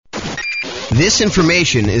This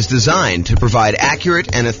information is designed to provide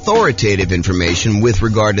accurate and authoritative information with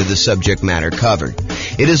regard to the subject matter covered.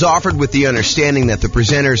 It is offered with the understanding that the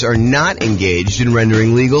presenters are not engaged in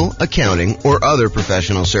rendering legal, accounting, or other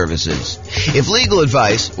professional services. If legal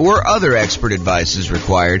advice or other expert advice is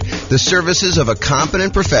required, the services of a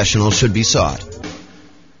competent professional should be sought.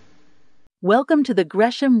 Welcome to the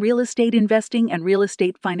Gresham Real Estate Investing and Real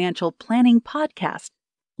Estate Financial Planning Podcast.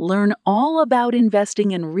 Learn all about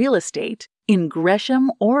investing in real estate in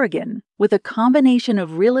Gresham, Oregon, with a combination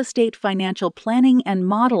of real estate financial planning and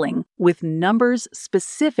modeling with numbers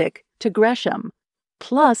specific to Gresham,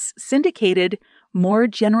 plus syndicated, more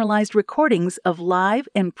generalized recordings of live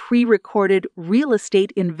and pre-recorded real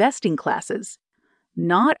estate investing classes,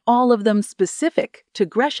 not all of them specific to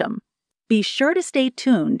Gresham. Be sure to stay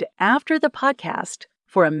tuned after the podcast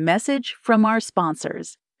for a message from our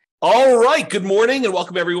sponsors. All right. Good morning and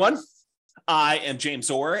welcome, everyone. I am James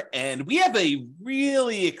Orr, and we have a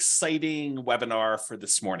really exciting webinar for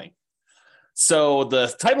this morning. So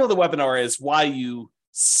the title of the webinar is why you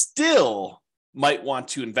still might want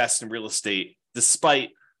to invest in real estate despite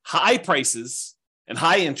high prices and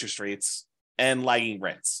high interest rates and lagging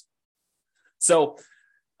rents. So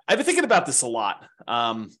I've been thinking about this a lot.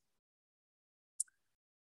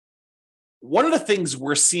 One of the things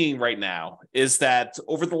we're seeing right now is that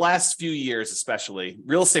over the last few years, especially,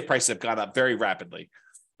 real estate prices have gone up very rapidly.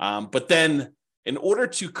 But then in order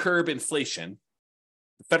to curb inflation,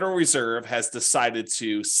 the Federal Reserve has decided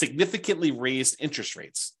to significantly raise interest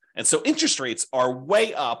rates. And so interest rates are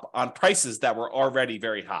way up on prices that were already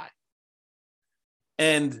very high.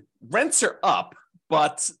 And rents are up,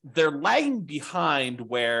 but they're lagging behind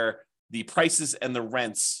where the prices and the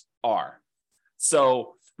rents are.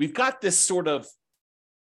 So we've got this sort of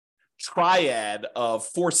triad of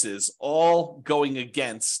forces all going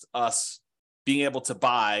against us being able to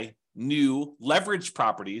buy new leveraged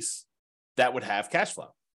properties that would have cash flow.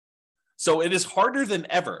 So it is harder than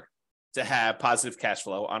ever to have positive cash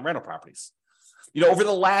flow on rental properties. You know, over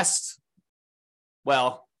the last,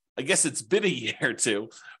 well, I guess it's been a year or two,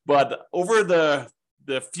 but over the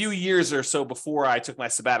few years or so before I took my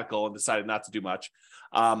sabbatical and decided not to do much,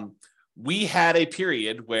 we had a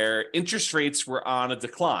period where interest rates were on a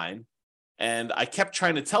decline, and I kept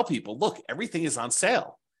trying to tell people, look, everything is on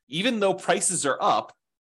sale. Even though prices are up,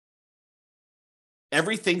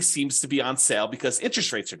 everything seems to be on sale because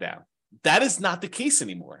interest rates are down. That is not the case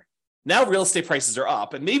anymore. Now real estate prices are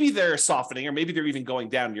up, and maybe they're softening, or maybe they're even going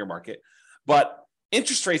down in your market, but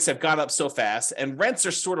interest rates have gone up so fast and rents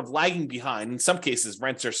are sort of lagging behind. In some cases,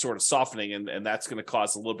 rents are sort of softening, and that's going to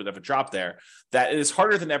cause a little bit of a drop there, that it is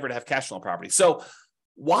harder than ever to have cash flow on property. So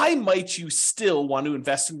why might you still want to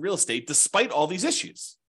invest in real estate despite all these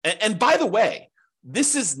issues? And by the way,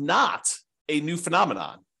 this is not a new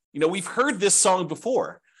phenomenon. You know, we've heard this song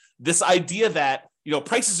before, this idea that, you know,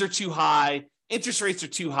 prices are too high, interest rates are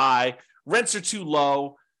too high, rents are too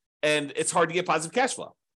low, and it's hard to get positive cash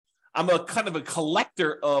flow. I'm a kind of a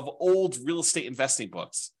collector of old real estate investing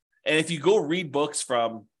books. And if you go read books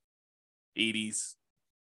from 80s,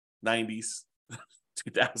 90s,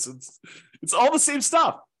 2000s, it's all the same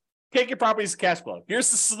stuff. Can't get properties to cash flow.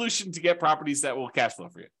 Here's the solution to get properties that will cash flow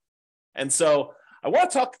for you. And so I want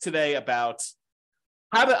to talk today about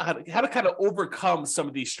how to kind of overcome some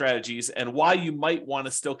of these strategies and why you might want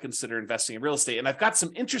to still consider investing in real estate. And I've got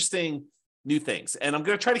some interesting new things. And I'm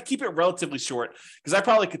going to try to keep it relatively short because I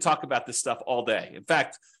probably could talk about this stuff all day. In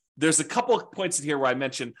fact, there's a couple of points in here where I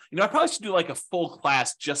mentioned, you know, I probably should do like a full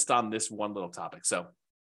class just on this one little topic. So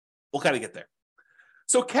we'll kind of get there.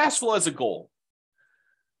 So cash flow as a goal.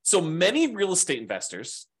 So many real estate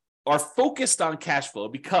investors are focused on cash flow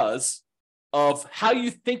because of how you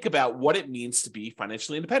think about what it means to be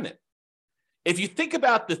financially independent. If you think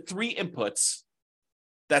about the three inputs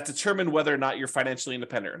that determine whether or not you're financially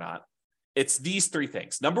independent or not, it's these three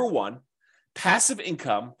things. Number one, passive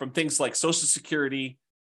income from things like Social Security,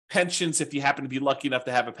 pensions, if you happen to be lucky enough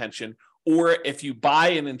to have a pension, or if you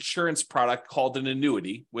buy an insurance product called an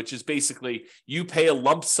annuity, which is basically you pay a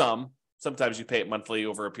lump sum. Sometimes you pay it monthly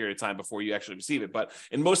over a period of time before you actually receive it. But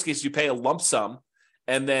in most cases, you pay a lump sum.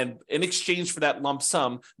 And then in exchange for that lump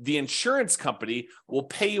sum, the insurance company will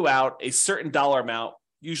pay you out a certain dollar amount,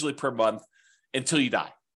 usually per month, until you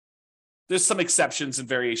die. There's some exceptions and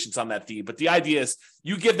variations on that theme, but the idea is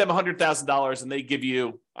you give them $100,000 and they give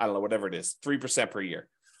you, I don't know, whatever it is, 3% per year.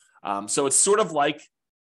 So it's sort of like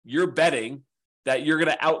you're betting that you're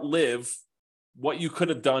going to outlive what you could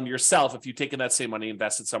have done yourself if you'd taken that same money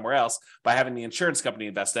invested somewhere else by having the insurance company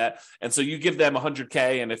invest that. And so you give them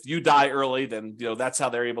 $100K, and if you die early, then that's how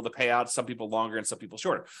they're able to pay out, some people longer and some people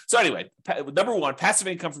shorter. So anyway, number one, passive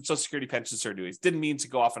income from Social Security, pensions, or annuities. Didn't mean to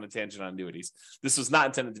go off on a tangent on annuities. This was not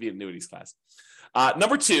intended to be an annuities class.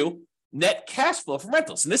 Number two, net cash flow from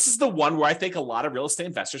rentals. And this is the one where I think a lot of real estate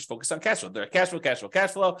investors focus on cash flow. They're cash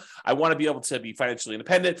flow. I want to be able to be financially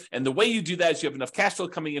independent. And the way you do that is you have enough cash flow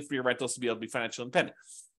coming in for your rentals to be able to be financially independent.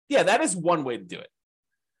 Yeah, that is one way to do it.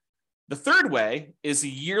 The third way is a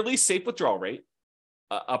yearly safe withdrawal rate,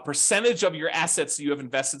 a percentage of your assets that you have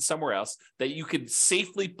invested somewhere else that you could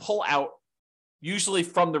safely pull out, usually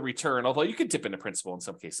from the return, although you could dip into principal in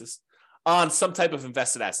some cases, on some type of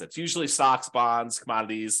invested assets, usually stocks, bonds,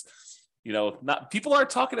 commodities. People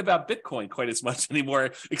aren't talking about Bitcoin quite as much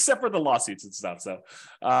anymore, except for the lawsuits and stuff. So,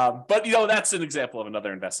 but that's an example of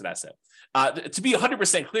another invested asset. To be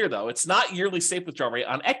 100% clear, though, it's not yearly safe withdrawal rate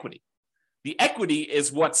on equity. The equity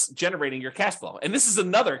is what's generating your cash flow, and this is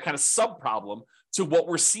another kind of sub problem to what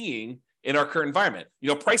we're seeing in our current environment.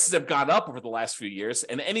 Prices have gone up over the last few years,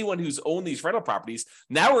 and anyone who's owned these rental properties,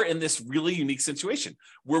 now we're in this really unique situation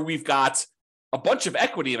where we've got a bunch of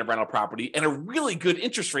equity in a rental property and a really good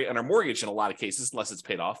interest rate on our mortgage in a lot of cases, unless it's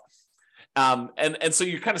paid off. And so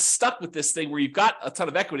you're kind of stuck with this thing where you've got a ton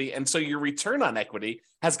of equity, and so your return on equity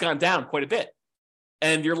has gone down quite a bit.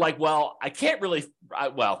 And you're like, well, I can't really,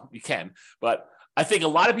 well, you can, but I think a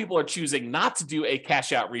lot of people are choosing not to do a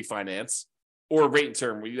cash out refinance or rate and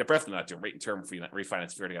term. You're definitely not doing rate and term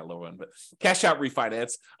refinance if you already got a low one, but cash out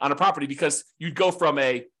refinance on a property, because you'd go from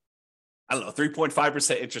a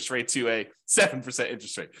 3.5% interest rate to a 7%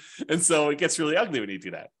 interest rate. And so it gets really ugly when you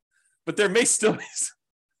do that. But there may still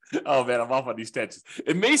be, oh man, I'm off on these tangents.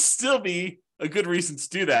 It may still be a good reason to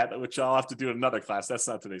do that, which I'll have to do in another class. That's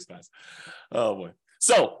not today's class. Oh boy.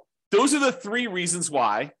 So those are the three reasons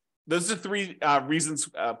why. Those are three reasons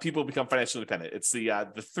people become financially independent. It's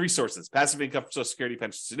the three sources: passive income from Social Security,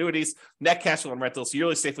 pensions, annuities, net cash flow on rentals,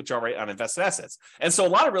 yearly safe withdrawal rate on invested assets. And so a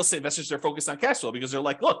lot of real estate investors are focused on cash flow because they're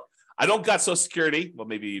like, look, I don't got Social Security. Well,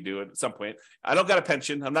 maybe you do at some point. I don't got a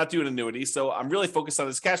pension. I'm not doing annuity. So I'm really focused on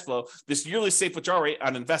this cash flow, this yearly safe withdrawal rate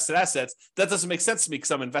on invested assets. That doesn't make sense to me because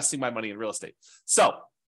I'm investing my money in real estate. So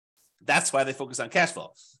that's why they focus on cash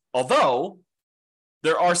flow. Although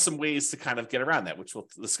there are some ways to kind of get around that, which we'll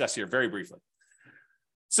discuss here very briefly.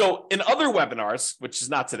 So in other webinars, which is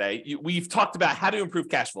not today, we've talked about how to improve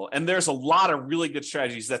cash flow. And there's a lot of really good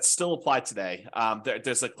strategies that still apply today.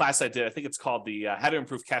 There's a class I did, I think it's called the How to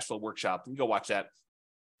Improve Cash Flow Workshop. You can go watch that.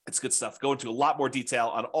 It's good stuff. Go into a lot more detail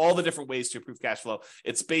on all the different ways to improve cash flow.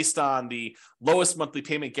 It's based on the lowest monthly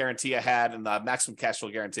payment guarantee I had and the maximum cash flow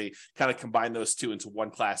guarantee, kind of combine those two into one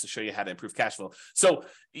class to show you how to improve cash flow. So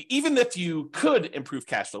even if you could improve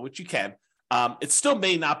cash flow, which you can, it still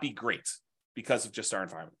may not be great because of just our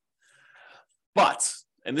environment. But,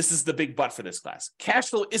 and this is the big but for this class, cash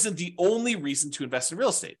flow isn't the only reason to invest in real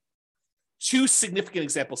estate. Two significant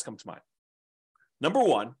examples come to mind. Number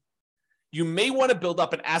one, you may want to build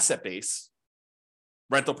up an asset base,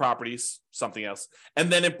 rental properties, something else, and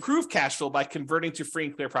then improve cash flow by converting to free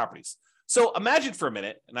and clear properties. So imagine for a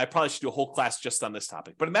minute, and I probably should do a whole class just on this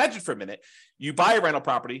topic, but imagine for a minute, you buy a rental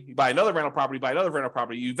property, you buy another rental property, buy another rental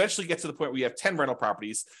property, you eventually get to the point where you have 10 rental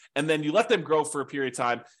properties, and then you let them grow for a period of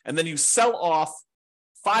time, and then you sell off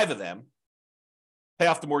 5 of them, pay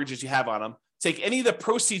off the mortgages you have on them, take any of the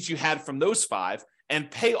proceeds you had from those 5, and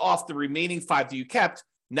pay off the remaining 5 that you kept.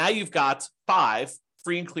 Now you've got 5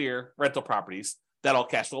 free and clear rental properties that all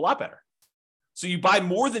cash flow a lot better. So you buy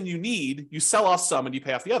more than you need, you sell off some, and you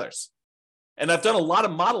pay off the others. And I've done a lot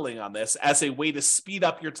of modeling on this as a way to speed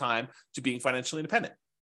up your time to being financially independent.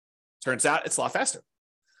 Turns out it's a lot faster.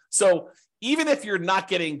 So even if you're not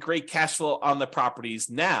getting great cash flow on the properties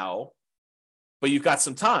now, but you've got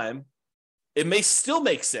some time, it may still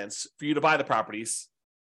make sense for you to buy the properties,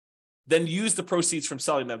 then use the proceeds from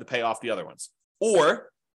selling them to pay off the other ones. Or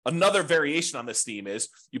another variation on this theme is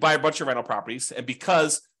you buy a bunch of rental properties, and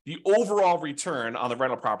because the overall return on the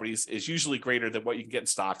rental properties is usually greater than what you can get in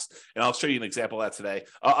stocks, and I'll show you an example of that today.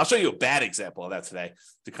 I'll show you a bad example of that today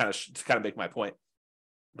to kind of make my point.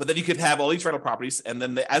 But then you could have all these rental properties, and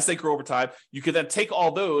then as they grow over time, you could then take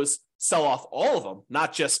all those, sell off all of them,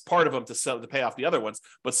 not just part of them to pay off the other ones,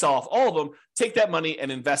 but sell off all of them, take that money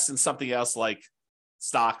and invest in something else like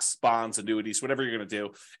stocks, bonds, annuities, whatever you're going to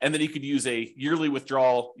do. And then you could use a yearly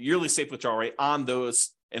safe withdrawal rate on those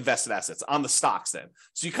invested assets, on the stocks then.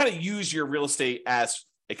 So you kind of use your real estate as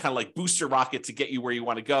a kind of like booster rocket to get you where you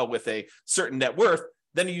want to go with a certain net worth.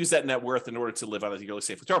 Then you use that net worth in order to live on a yearly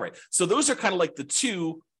safe withdrawal rate. So those are kind of like the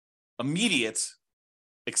two immediate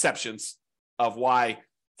exceptions of why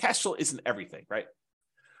cash flow isn't everything, right?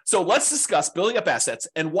 So let's discuss building up assets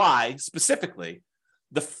and why specifically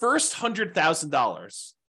the first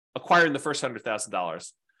 $100,000, acquiring the first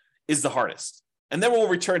 $100,000 is the hardest. And then we'll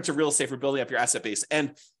return to real estate for building up your asset base.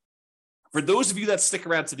 And for those of you that stick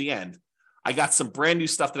around to the end, I got some brand new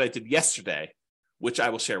stuff that I did yesterday, which I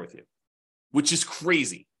will share with you, which is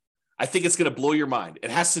crazy. I think it's going to blow your mind. It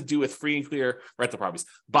has to do with free and clear rental properties,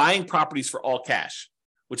 buying properties for all cash,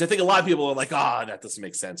 which I think a lot of people are like, that doesn't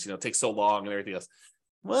make sense. It takes so long and everything else.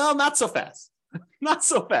 Well, not so fast. Not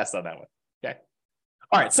so fast on that one. Okay.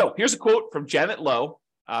 All right. So here's a quote from Janet Lowe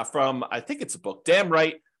from, I think it's a book, Damn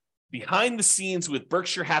Right, Behind the Scenes with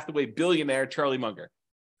Berkshire Hathaway billionaire Charlie Munger.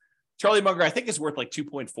 Charlie Munger, I think, is worth like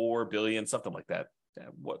 2.4 billion, something like that.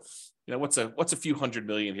 What's a few hundred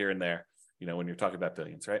million here and there, when you're talking about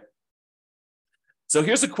billions, right? So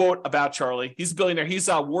here's a quote about Charlie. He's a billionaire. He's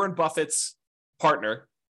Warren Buffett's partner.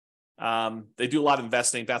 They do a lot of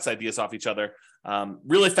investing, bounce ideas off each other.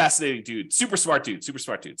 Really fascinating dude, super smart dude.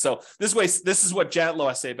 So this is what Janet Lowe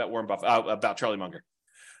has to say about Warren Buffett, about Charlie Munger.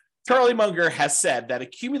 Charlie Munger has said that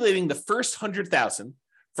accumulating the first 100,000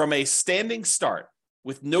 from a standing start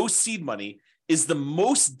with no seed money is the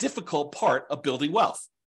most difficult part of building wealth.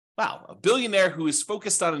 Wow, a billionaire who is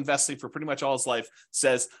focused on investing for pretty much all his life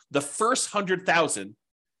says the first 100,000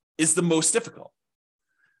 is the most difficult.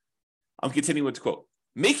 I'm continuing with the quote.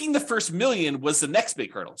 Making the first million was the next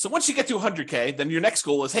big hurdle. So once you get to 100K, then your next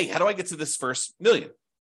goal is, hey, how do I get to this first million?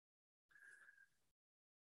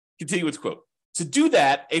 Continue with the quote. To do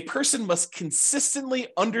that, a person must consistently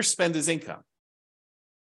underspend his income.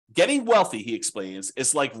 Getting wealthy, he explains,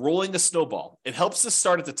 is like rolling a snowball. It helps to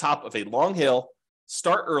start at the top of a long hill,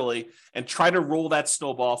 start early, and try to roll that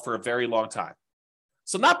snowball for a very long time.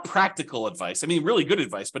 So not practical advice. I mean, really good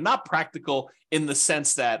advice, but not practical in the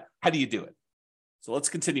sense that, how do you do it? So let's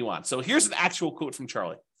continue on. So here's an actual quote from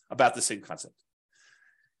Charlie about the same concept.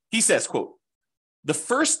 He says, quote, the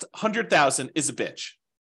first 100,000 is a bitch,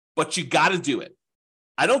 but you got to do it.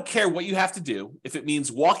 I don't care what you have to do. If it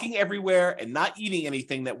means walking everywhere and not eating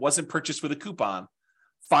anything that wasn't purchased with a coupon,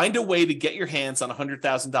 find a way to get your hands on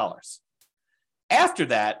 $100,000. After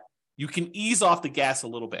that, you can ease off the gas a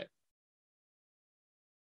little bit.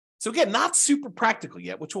 So again, not super practical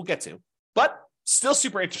yet, which we'll get to, but still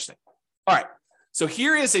super interesting. All right. So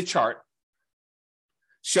here is a chart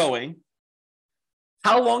showing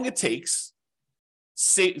how long it takes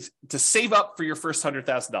to save up for your first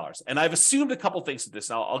 $100,000. And I've assumed a couple things with this.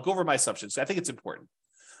 Now I'll go over my assumptions. I think it's important.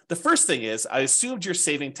 The first thing is I assumed you're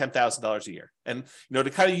saving $10,000 a year. And to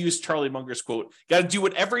kind of use Charlie Munger's quote, you got to do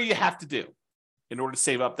whatever you have to do in order to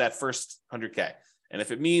save up that first 100K. And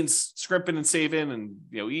if it means scrimping and saving and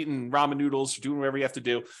eating ramen noodles or doing whatever you have to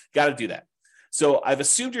do, got to do that. So I've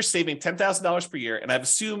assumed you're saving $10,000 per year, and I've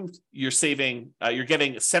assumed you're getting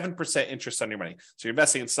 7% interest on your money. So you're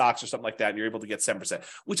investing in stocks or something like that, and you're able to get 7%,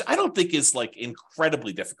 which I don't think is like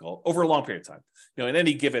incredibly difficult over a long period of time. In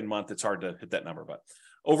any given month, it's hard to hit that number, but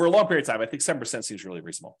over a long period of time, I think 7% seems really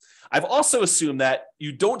reasonable. I've also assumed that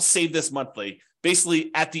you don't save this monthly.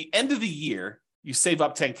 Basically, at the end of the year, you save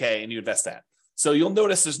up 10K and you invest that. So you'll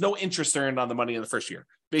notice there's no interest earned on the money in the first year.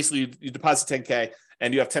 Basically, you deposit 10K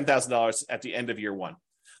and you have $10,000 at the end of year one.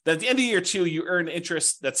 Then at the end of year two, you earn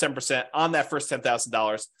interest that's 7% on that first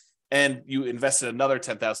 $10,000, and you invested another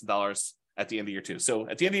 $10,000 at the end of year two. So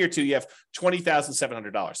at the end of year two, you have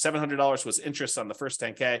 $20,700. $700 was interest on the first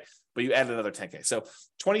 10K, but you added another 10K. So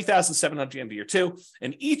 $20,700 into year two.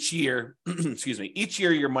 And each year, each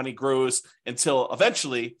year your money grows until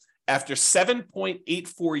eventually, after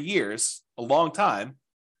 7.84 years, a long time,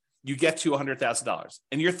 you get to $100,000.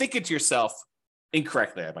 And you're thinking to yourself,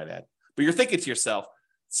 incorrectly, I might add, but you're thinking to yourself,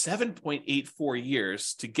 7.84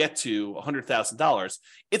 years to get to $100,000,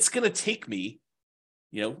 it's going to take me,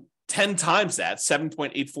 10 times that,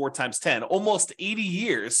 7.84 times 10, almost 80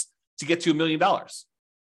 years to get to $1 million.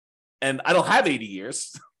 And I don't have 80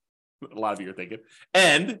 years. A lot of you are thinking.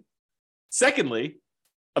 And secondly,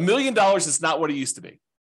 $1 million is not what it used to be.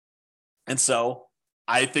 And so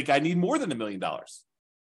I think I need more than $1 million.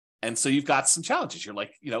 And so you've got some challenges. You're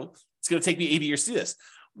like, it's going to take me 80 years to do this.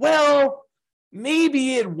 Well,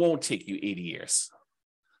 maybe it won't take you 80 years.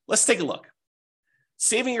 Let's take a look.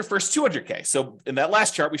 Saving your first 200K. So in that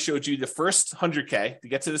last chart, we showed you the first 100K to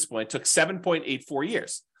get to this point took 7.84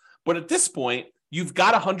 years. But at this point, you've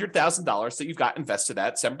got $100,000 that you've got invested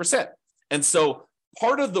at 7%. And so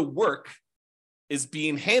part of the work is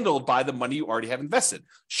being handled by the money you already have invested.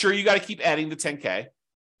 Sure, you got to keep adding the 10K,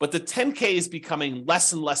 but the 10K is becoming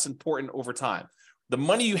less and less important over time. The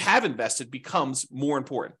money you have invested becomes more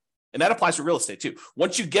important. And that applies to real estate too.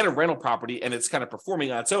 Once you get a rental property and it's kind of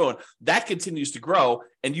performing on its own, that continues to grow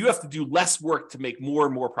and you have to do less work to make more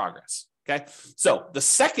and more progress. Okay. So the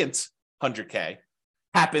second 100K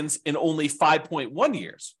happens in only 5.1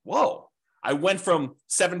 years. Whoa. I went from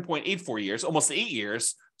 7.84 years, almost 8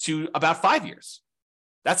 years, to about 5 years.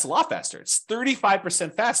 That's a lot faster. It's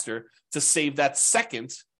 35% faster to save that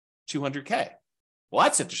second 200K. Well,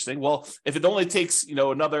 that's interesting. Well, if it only takes,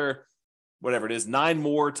 another, whatever it is, 9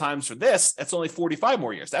 more times for this, that's only 45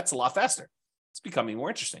 more years. That's a lot faster. It's becoming more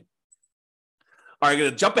interesting. All right, I'm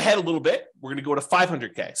going to jump ahead a little bit. We're going to go to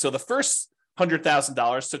 500K. So the first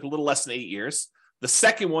 $100,000 took a little less than 8 years. The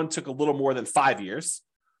second one took a little more than 5 years.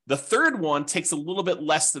 The third one takes a little bit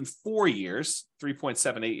less than 4 years,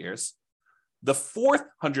 3.78 years. The fourth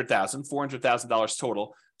 $400,000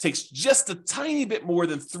 total, takes just a tiny bit more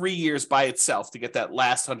than 3 years by itself to get that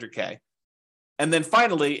last 100K. And then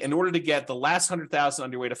finally, in order to get the last 100,000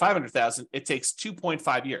 on your way to 500,000, it takes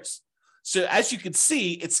 2.5 years. So as you can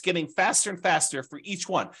see, it's getting faster and faster for each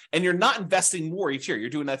one. And you're not investing more each year. You're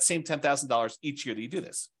doing that same $10,000 each year that you do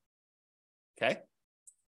this. Okay.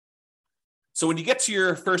 So when you get to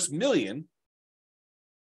your first million,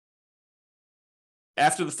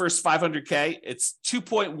 after the first 500K, it's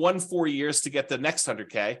 2.14 years to get the next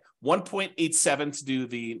 100K, 1.87 to do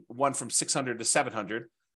the one from 600 to 700,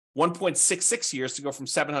 1.66 years to go from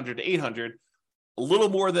 700 to 800, a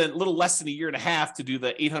little less than a year and a half to do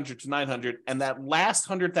the 800 to 900, and that last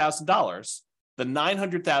 $100,000, the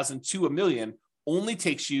 900,000 to $1 million, only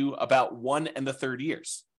takes you about 1 1/3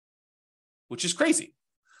 years, which is crazy.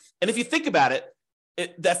 And if you think about it,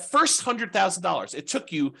 that first $100,000, it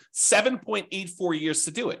took you 7.84 years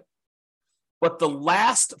to do it. But the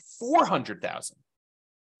last 400,000,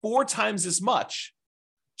 4 times as much,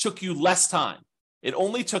 took you less time. It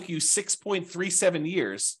only took you 6.37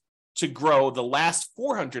 years to grow the last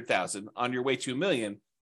 400,000 on your way to $1 million,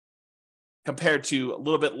 compared to a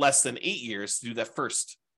little bit less than 8 years to do that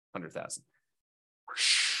first 100,000.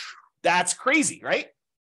 That's crazy, right?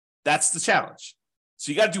 That's the challenge.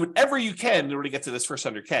 So you got to do whatever you can in order to get to this first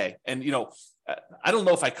 100K. And, I don't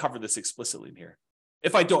know if I cover this explicitly in here.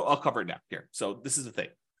 If I don't, I'll cover it now here. So this is the thing.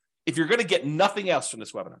 If you're going to get nothing else from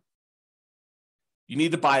this webinar, you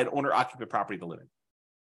need to buy an owner-occupant property to live in.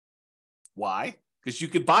 Why? Because you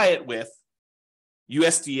could buy it with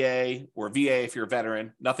USDA or VA if you're a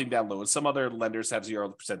veteran, nothing down loan. Some other lenders have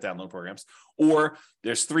 0% down loan programs, or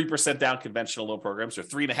there's 3% down conventional loan programs or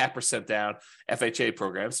 3.5% down FHA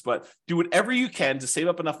programs. But do whatever you can to save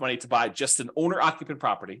up enough money to buy just an owner-occupant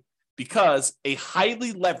property, because a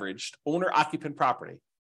highly leveraged owner-occupant property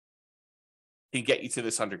can get you to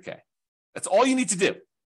this 100K. That's all you need to do.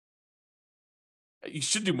 You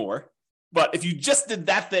should do more, but if you just did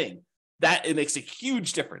that thing, it makes a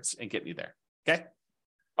huge difference in getting you there. Okay.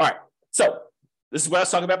 All right. So this is what I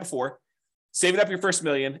was talking about before. Saving up your first $1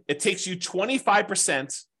 million. It takes you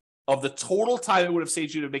 25% of the total time it would have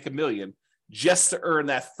saved you to make $1 million just to earn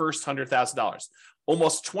that first $100,000.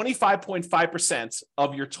 Almost 25.5%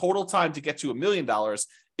 of your total time to get to $1 million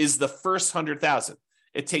is the first 100,000.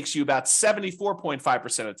 It takes you about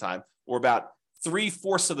 74.5% of the time, or about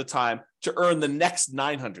 3/4 of the time, to earn the next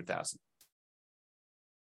 900,000.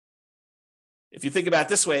 If you think about it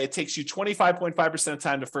this way, it takes you 25.5% of the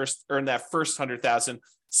time to earn that first 100,000,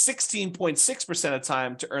 16.6% of the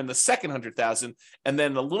time to earn the second 100,000, and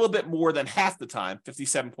then a little bit more than half the time,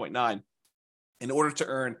 57.9, in order to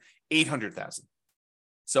earn 800,000.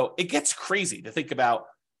 So it gets crazy to think about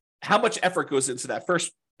how much effort goes into that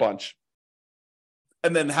first bunch,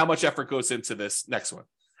 and then how much effort goes into this next one.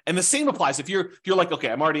 And the same applies if you're like, okay,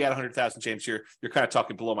 I'm already at 100,000, James. You're kind of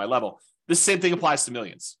talking below my level. This same thing applies to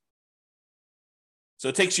millions. So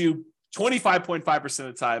it takes you 25.5% of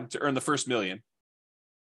the time to earn the first $1 million,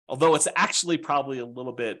 although it's actually probably a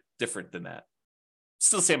little bit different than that.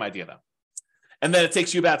 Still the same idea, though. And then it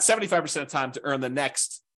takes you about 75% of the time to earn the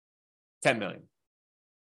next 10 million.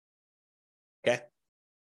 Okay.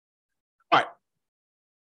 All right.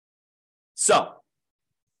 So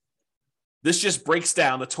this just breaks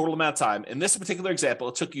down the total amount of time. In this particular example,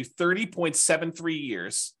 it took you 30.73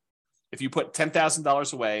 years if you put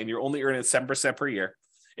 $10,000 away and you're only earning 7% per year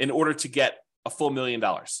in order to get a full $1 million.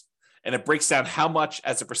 And it breaks down how much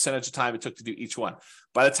as a percentage of time it took to do each one.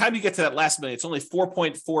 By the time you get to that last million, it's only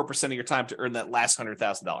 4.4% of your time to earn that last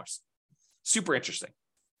 $100,000. Super interesting.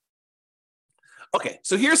 Okay,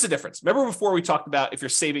 so here's the difference. Remember before we talked about if you're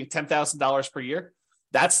saving $10,000 per year?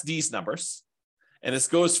 That's these numbers. And this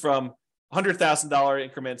goes from $100,000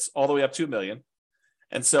 increments all the way up to $1 million.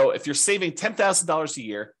 And so if you're saving $10,000 a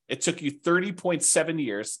year, it took you 30.7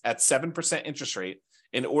 years at 7% interest rate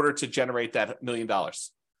in order to generate that $1 million.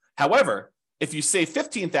 However, if you save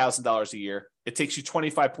 $15,000 a year, it takes you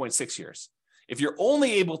 25.6 years. If you're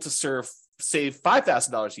only able to save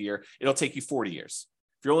 $5,000 a year, it'll take you 40 years.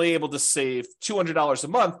 If you're only able to save $200 a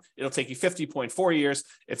month, it'll take you 50.4 years.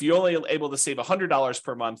 If you're only able to save $100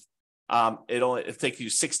 per month, it'll take you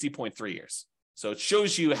 60.3 years. So it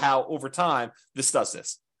shows you how over time this does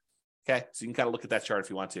this. Okay, so you can kind of look at that chart if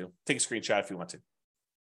you want to. Take a screenshot if you want to.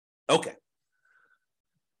 Okay.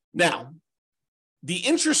 Now, the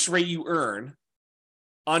interest rate you earn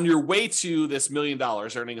on your way to this $1 million,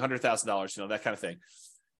 earning $100,000, that kind of thing,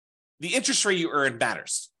 the interest rate you earn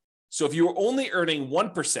matters. So if you're only earning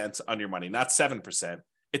 1% on your money, not 7%,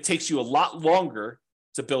 it takes you a lot longer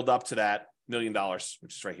to build up to that $1 million,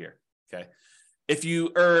 which is right here. Okay. If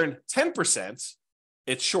you earn 10%,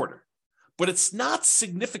 it's shorter, but it's not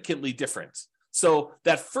significantly different. So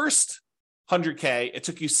that first 100K, it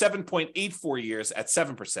took you 7.84 years at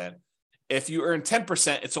 7%. If you earn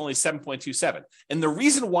 10%, it's only 7.27. And the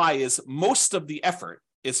reason why is most of the effort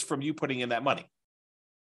is from you putting in that money.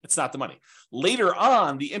 It's not the money. Later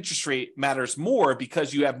on, the interest rate matters more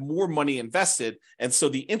because you have more money invested. And so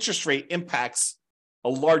the interest rate impacts a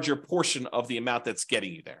larger portion of the amount that's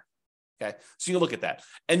getting you there. Okay. So you look at that.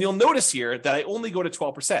 And you'll notice here that I only go to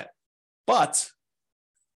 12%. But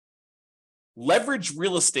leverage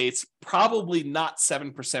real estate's probably not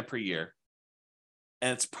 7% per year.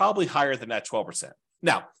 And it's probably higher than that 12%.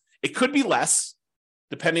 Now, it could be less,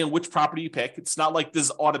 depending on which property you pick. It's not like this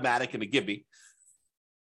is automatic and a give me.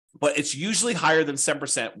 But it's usually higher than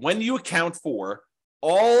 7% when you account for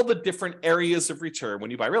all the different areas of return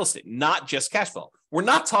when you buy real estate, not just cash flow. We're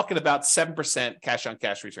not talking about 7% cash on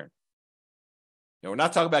cash return. We're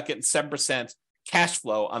not talking about getting 7% cash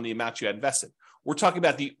flow on the amount you had invested. We're talking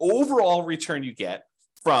about the overall return you get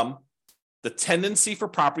from the tendency for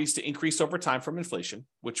properties to increase over time from inflation,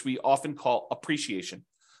 which we often call appreciation.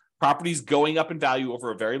 Properties going up in value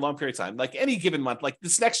over a very long period of time, like any given month, like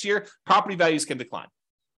this next year, property values can decline.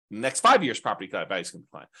 In the next 5 years, property values can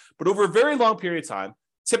decline. But over a very long period of time,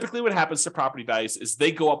 typically what happens to property values is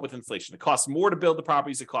they go up with inflation. It costs more to build the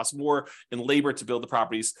properties. It costs more in labor to build the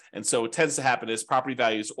properties. And so what tends to happen is property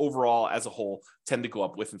values overall as a whole tend to go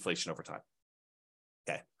up with inflation over time.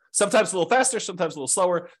 Okay. Sometimes a little faster, sometimes a little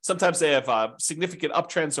slower. Sometimes they have significant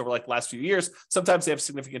uptrends over like the last few years. Sometimes they have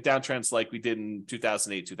significant downtrends like we did in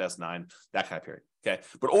 2008, 2009, that kind of period. Okay.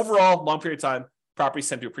 But overall, long period of time, properties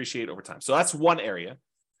tend to appreciate over time. So that's one area.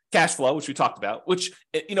 Cash flow, which we talked about, which,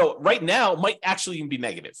 right now might actually even be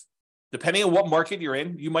negative. Depending on what market you're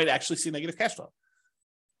in, you might actually see negative cash flow.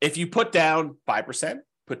 If you put down 5%,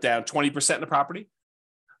 put down 20% in the property,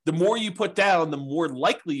 the more you put down, the more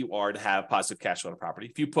likely you are to have positive cash flow on a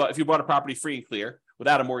property. If you bought a property free and clear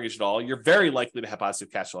without a mortgage at all, you're very likely to have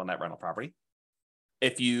positive cash flow on that rental property.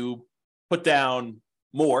 If you put down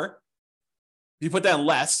more, if you put down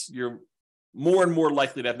less, you're more and more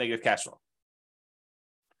likely to have negative cash flow.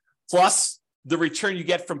 Plus the return you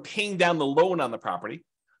get from paying down the loan on the property.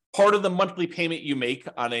 Part of the monthly payment you make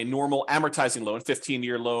on a normal amortizing loan,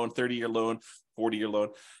 15-year loan, 30-year loan, 40-year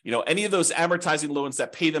loan, any of those amortizing loans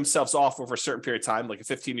that pay themselves off over a certain period of time, like a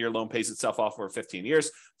 15-year loan pays itself off over 15 years,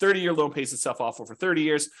 30-year loan pays itself off over 30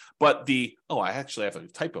 years. But I actually have a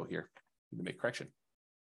typo here. Let me make a correction.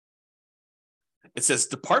 It says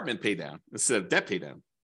department pay down instead of debt pay down.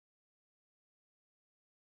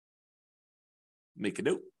 Make a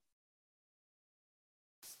note.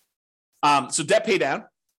 So debt pay down,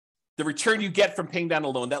 the return you get from paying down a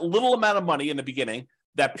loan, that little amount of money in the beginning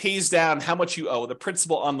that pays down how much you owe, the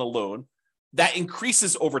principal on the loan, that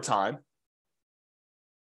increases over time.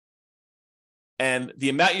 And the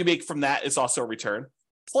amount you make from that is also a return.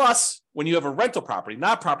 Plus, when you have a rental property,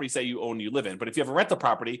 not properties that you own, you live in, but if you have a rental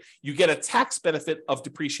property, you get a tax benefit of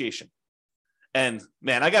depreciation. And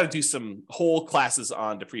man, I got to do some whole classes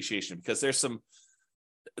on depreciation because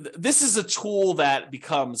this is a tool that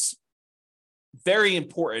becomes very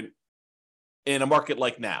important in a market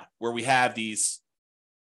like now, where we have these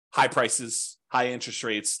high prices, high interest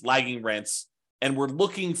rates, lagging rents, and we're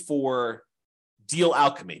looking for deal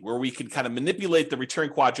alchemy, where we can kind of manipulate the return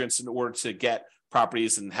quadrants in order to get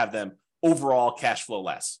properties and have them overall cash flow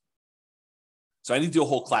less. So I need to do a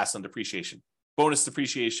whole class on depreciation, bonus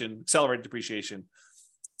depreciation, accelerated depreciation,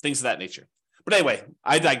 things of that nature. But anyway,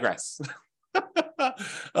 I digress.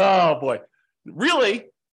 Oh boy. Really,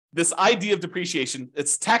 this idea of depreciation,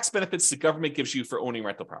 it's tax benefits the government gives you for owning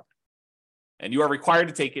rental property. And you are required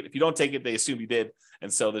to take it. If you don't take it, they assume you did.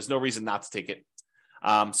 And so there's no reason not to take it.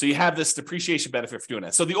 So you have this depreciation benefit for doing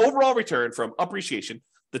that. So the overall return from appreciation,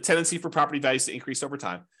 the tendency for property values to increase over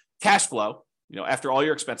time, cash flow, after all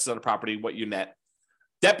your expenses on the property, what you net,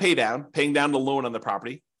 debt pay down, paying down the loan on the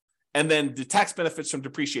property, and then the tax benefits from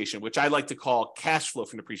depreciation, which I like to call cash flow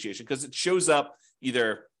from depreciation, because it shows up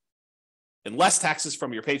either in less taxes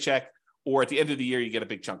from your paycheck, or at the end of the year, you get a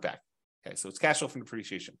big chunk back. Okay, so it's cash flow from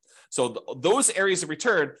depreciation. So those areas of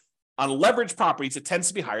return on leveraged properties, it tends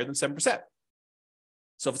to be higher than 7%.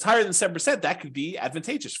 So if it's higher than 7%, that could be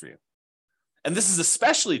advantageous for you. And this is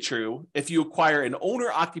especially true if you acquire an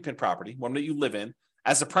owner-occupant property, one that you live in,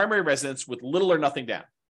 as a primary residence with little or nothing down.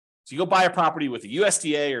 So you go buy a property with a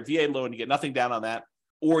USDA or VA loan, you get nothing down on that,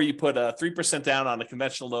 or you put a 3% down on a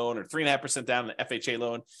conventional loan, or 3.5% down on an FHA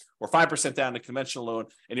loan, or 5% down on a conventional loan,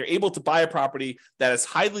 and you're able to buy a property that is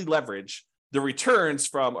highly leveraged. The returns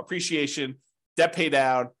from appreciation, debt pay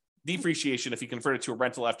down, depreciation, if you convert it to a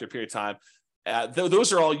rental after a period of time,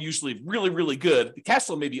 those are all usually really, really good. The cash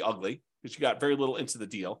flow may be ugly because you got very little into the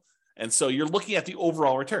deal. And so you're looking at the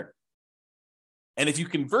overall return. And if you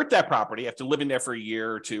convert that property after living there for a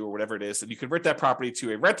year or two or whatever it is, and you convert that property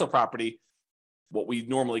to a rental property, what we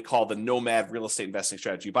normally call the nomad real estate investing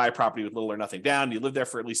strategy. You buy a property with little or nothing down, you live there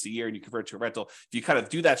for at least a year, and you convert it to a rental. If you kind of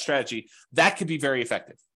do that strategy, that could be very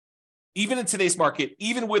effective. Even in today's market,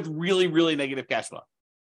 even with really, really negative cash flow.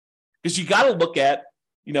 Because you got to look at,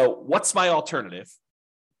 what's my alternative?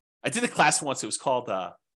 I did a class once, it was called,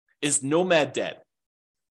 Is Nomad Dead?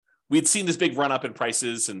 We had seen this big run up in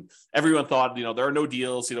prices, and everyone thought, there are no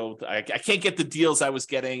deals. I can't get the deals I was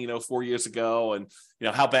getting, 4 years ago, and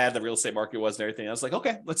how bad the real estate market was and everything. I was like,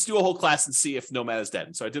 okay, let's do a whole class and see if Nomad is dead.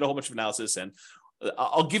 And so I did a whole bunch of analysis, and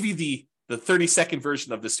I'll give you the 30-second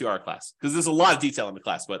version of this 2-hour class, because there's a lot of detail in the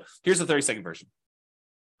class, but here's the 30-second version.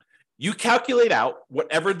 You calculate out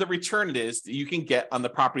whatever the return it is that you can get on the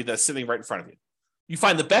property that's sitting right in front of you. You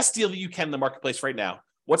find the best deal that you can in the marketplace right now.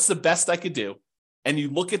 What's the best I could do? And you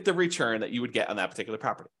look at the return that you would get on that particular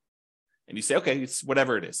property. And you say, okay, it's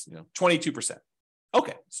whatever it is, 22%.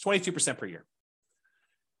 Okay, it's 22% per year.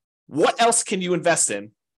 What else can you invest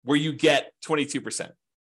in where you get 22%?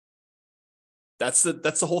 That's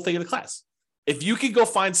the whole thing of the class. If you can go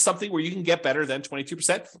find something where you can get better than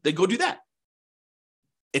 22%, then go do that.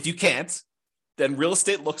 If you can't, then real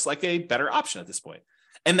estate looks like a better option at this point.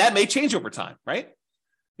 And that may change over time, right?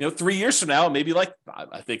 3 years from now, maybe like,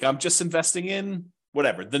 I think I'm just investing in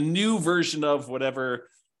whatever, the new version of whatever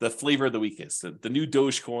the flavor of the week is, the new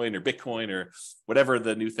Dogecoin or Bitcoin or whatever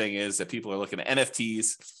the new thing is that people are looking at,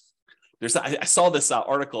 NFTs. I saw this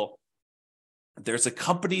article. There's a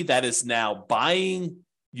company that is now buying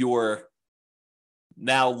your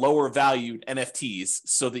now lower valued NFTs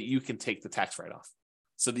so that you can take the tax write-off,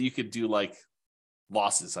 so that you could do like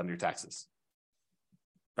losses on your taxes,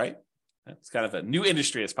 right? It's kind of a new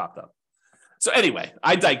industry has popped up. So anyway,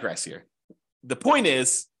 I digress here. The point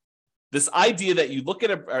is this idea that you look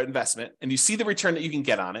at an investment and you see the return that you can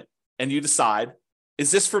get on it, and you decide,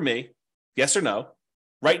 is this for me? Yes or no?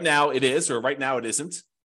 Right now it is, or right now it isn't.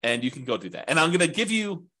 And you can go do that. And I'm going to give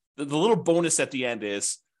you the little bonus at the end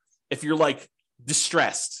is, if you're like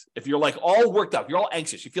distressed, if you're like all worked up, you're all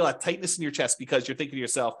anxious, you feel that tightness in your chest because you're thinking to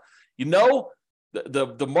yourself,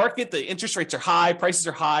 the market, the interest rates are high, prices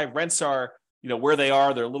are high, rents are, where they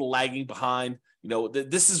are, they're a little lagging behind.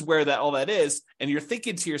 This is where all that is. And you're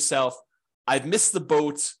thinking to yourself, I've missed the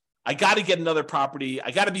boat. I got to get another property.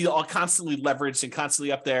 I got to be all constantly leveraged and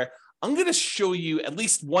constantly up there. I'm going to show you at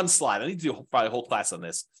least one slide. I need to do probably a whole class on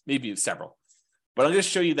this, maybe several, but I'm going to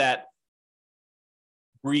show you that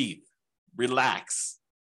breathe, relax.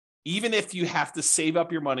 Even if you have to save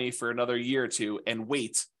up your money for another year or two and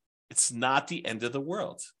wait, it's not the end of the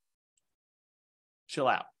world. Chill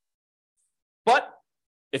out. But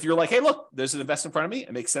if you're like, hey, look, there's an investment in front of me,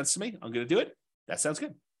 it makes sense to me, I'm going to do it, that sounds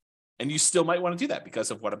good. And you still might want to do that because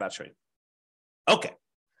of what I'm about to show you. Okay.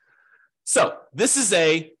 So this is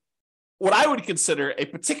what I would consider a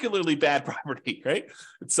particularly bad property, right?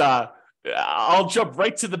 It's I'll jump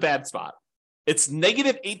right to the bad spot. It's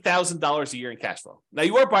negative $8,000 a year in cash flow. Now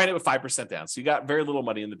you are buying it with 5% down, so you got very little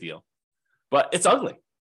money in the deal, but it's ugly.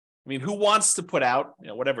 I mean, who wants to put out,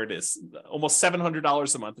 whatever it is, almost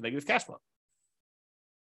 $700 a month in negative cash flow?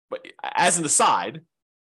 But as an aside,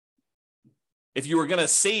 if you were going to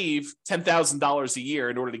save $10,000 a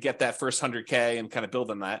year in order to get that first 100K and kind of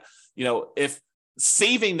build on that, if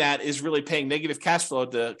saving that is really paying negative cash flow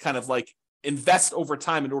to kind of like invest over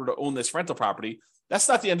time in order to own this rental property, that's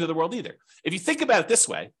not the end of the world either. If you think about it this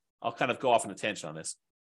way, I'll kind of go off on a tangent on this.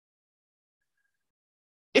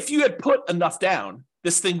 If you had put enough down,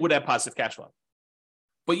 this thing would have positive cash flow.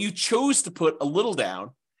 But you chose to put a little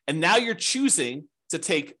down, and now you're choosing to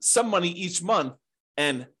take some money each month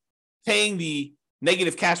and paying the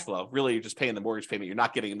negative cash flow. Really, you're just paying the mortgage payment. You're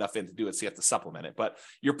not getting enough in to do it, so you have to supplement it. But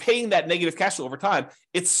you're paying that negative cash flow over time.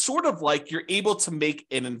 It's sort of like you're able to make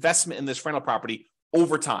an investment in this rental property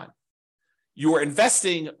over time. You are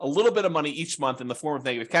investing a little bit of money each month in the form of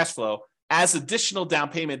negative cash flow as additional down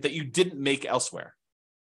payment that you didn't make elsewhere.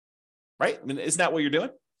 Right? I mean, isn't that what you're doing?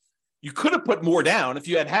 You could have put more down if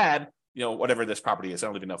you had, whatever this property is. I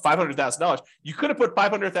don't even know, $500,000. You could have put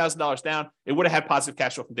 $500,000 down. It would have had positive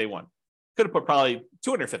cash flow from day one. Could have put probably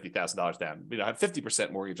 $250,000 down, had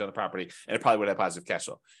 50% mortgage on the property, and it probably would have positive cash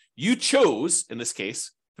flow. You chose, in this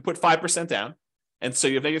case, to put 5% down, and so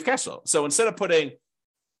you have negative cash flow. So instead of putting,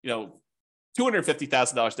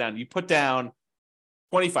 $250,000 down, you put down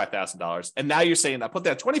 $25,000, and now you're saying, I put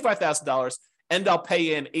down $25,000, and I'll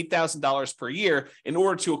pay in $8,000 per year in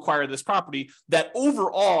order to acquire this property that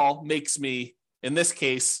overall makes me, in this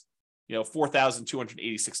case,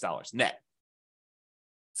 $4,286 net.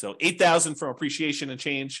 So $8,000 from appreciation and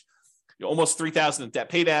change, almost $3,000 in debt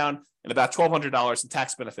pay down, and about $1,200 in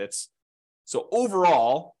tax benefits. So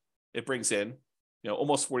overall, it brings in,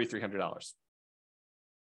 almost $4,300.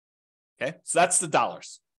 Okay, so that's the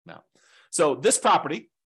dollars now. So this property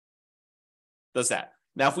does that.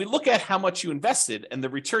 Now, if we look at how much you invested and the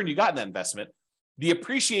return you got in that investment, the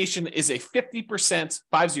appreciation is a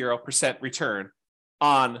 50% return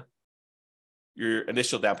on your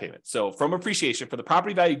initial down payment. So from appreciation, for the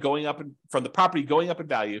property value going up, in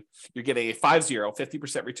value, you're getting a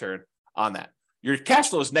 50% return on that. Your cash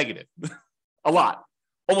flow is negative, a lot,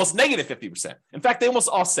 almost negative 50%. In fact, they almost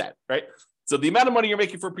offset, right? So the amount of money you're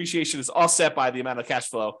making for appreciation is offset by the amount of cash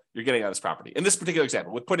flow you're getting on this property. In this particular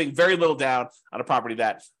example, with putting very little down on a property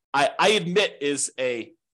that I admit is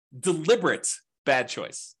a deliberate bad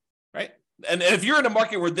choice, right? And if you're in a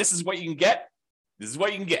market where this is what you can get, this is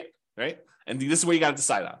what you can get, right? And this is what you got to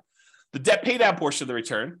decide on. The debt pay down portion of the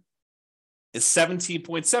return is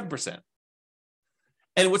 17.7%.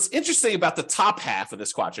 And what's interesting about the top half of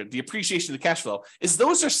this quadrant, the appreciation of the cash flow, is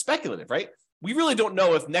those are speculative, right? We really don't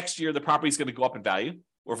know if next year the property is going to go up in value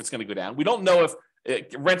or if it's going to go down. We don't know if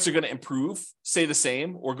rents are going to improve, stay the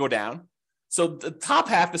same, or go down. So the top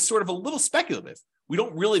half is sort of a little speculative. We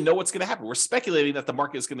don't really know what's going to happen. We're speculating that the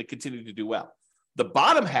market is going to continue to do well. The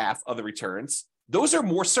bottom half of the returns, those are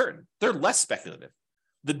more certain. They're less speculative.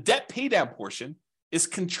 The debt pay down portion is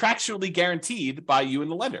contractually guaranteed by you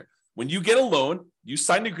and the lender. When you get a loan, you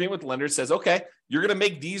sign an agreement with the lender that says, okay, you're going to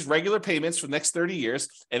make these regular payments for the next 30 years.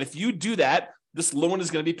 And if you do that, this loan is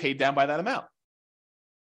going to be paid down by that amount.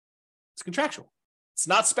 It's contractual. It's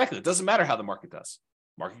not speculative. It doesn't matter how the market does.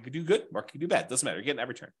 Market could do good, market could do bad. It doesn't matter. You're getting that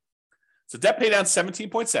return. So debt pay down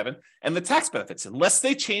 17.7, and the tax benefits, unless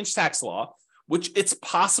they change tax law, which it's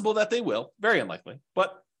possible that they will, very unlikely,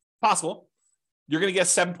 but possible, you're going to get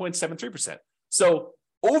 7.73%. So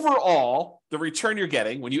overall, the return you're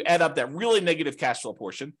getting when you add up that really negative cash flow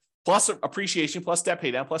portion, plus appreciation, plus debt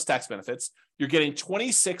pay down, plus tax benefits, you're getting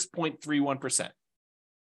 26.31%.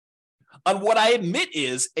 On what I admit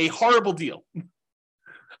is a horrible deal.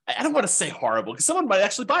 I don't want to say horrible because someone might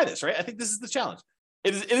actually buy this, right? I think this is the challenge.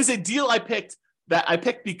 It is a deal I picked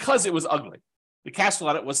because it was ugly. The cash flow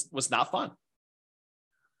on it was not fun.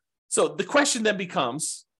 So the question then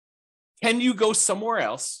becomes, can you go somewhere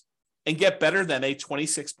else and get better than a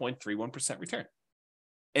 26.31% return?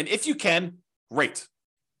 And if you can, great.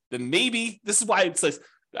 Then maybe this is why it says,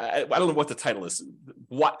 I don't know what the title is,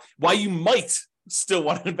 why you might still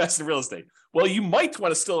want to invest in real estate. Well, you might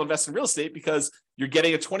want to still invest in real estate because you're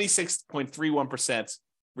getting a 26.31%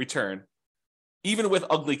 return, even with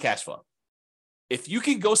ugly cash flow. If you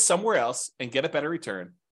can go somewhere else and get a better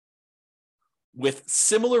return with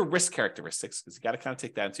similar risk characteristics, because you got to kind of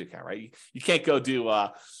take that into account, right? You can't go do,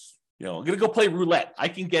 I'm going to go play roulette. I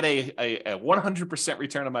can get a 100%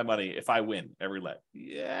 return on my money if I win at roulette.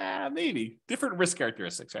 Yeah, maybe. Different risk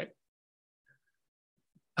characteristics, right?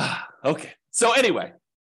 Okay. So anyway,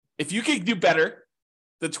 if you can do better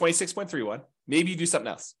than 26.31, maybe you do something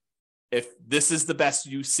else. If this is the best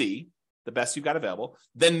you see, the best you've got available,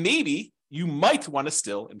 then maybe you might want to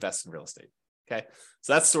still invest in real estate. Okay.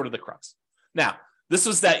 So that's sort of the crux. Now, this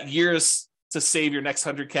was that years to save your next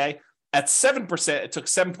 100K. At 7%, it took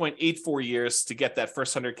 7.84 years to get that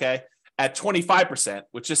first 100K. At 25%,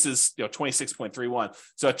 which this is 26.31.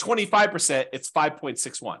 So at 25%, it's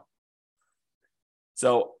 5.61.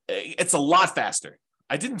 So it's a lot faster.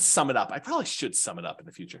 I didn't sum it up. I probably should sum it up in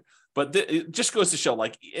the future. But it just goes to show,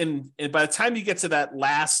 like, by the time you get to that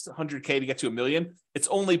last 100K to get to $1 million, it's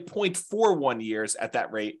only 0.41 years at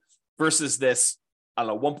that rate versus this, I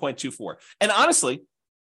don't know, 1.24. And honestly,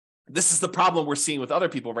 This is the problem we're seeing with other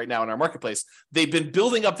people right now in our marketplace. They've been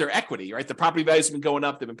building up their equity, right? The property values have been going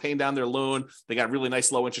up. They've been paying down their loan. They got really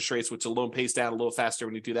nice low interest rates, which the loan pays down a little faster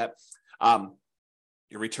when you do that.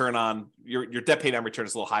 Your return on your debt pay down return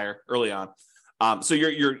is a little higher early on. So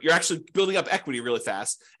you're actually building up equity really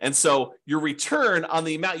fast. And so your return on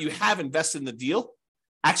the amount you have invested in the deal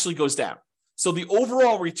actually goes down. So the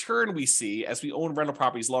overall return we see as we own rental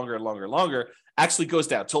properties longer and longer and longer actually goes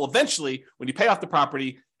down until eventually when you pay off the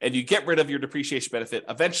property and you get rid of your depreciation benefit,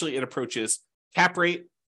 eventually it approaches cap rate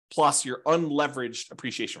plus your unleveraged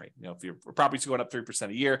appreciation rate. If your property's going up 3%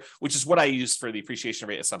 a year, which is what I use for the appreciation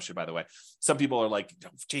rate assumption, by the way. Some people are like,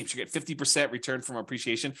 James, you get 50% return from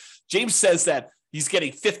appreciation. James says that he's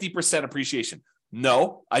getting 50% appreciation.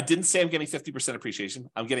 No, I didn't say I'm getting 50% appreciation.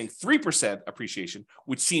 I'm getting 3% appreciation,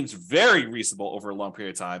 which seems very reasonable over a long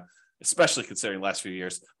period of time, especially considering the last few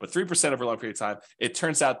years. But 3% over a long period of time, it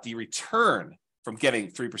turns out the return from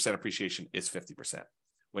getting 3% appreciation is 50%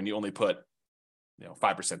 when you only put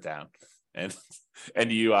 5% down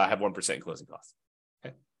and you have 1% in closing costs.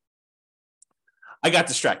 Okay. I got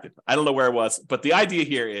distracted. I don't know where it was, but the idea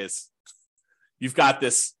here is you've got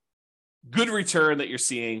this good return that you're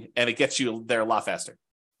seeing and it gets you there a lot faster.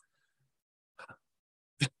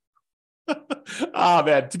 Oh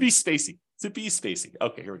man, to be spacey.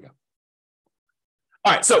 Okay, here we go.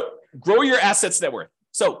 All right, so grow your assets net worth.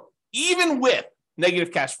 So even with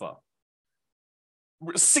negative cash flow,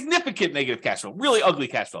 significant negative cash flow, really ugly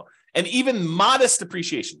cash flow, and even modest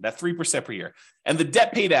appreciation, that 3% per year, and the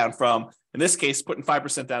debt pay down from, in this case, putting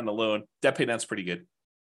 5% down the loan, debt pay down is pretty good.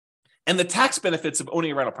 And the tax benefits of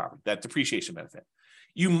owning a rental property, that depreciation benefit,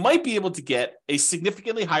 you might be able to get a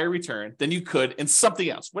significantly higher return than you could in something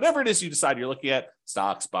else. Whatever it is you decide you're looking at,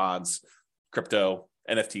 stocks, bonds, crypto,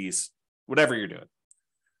 NFTs, whatever you're doing.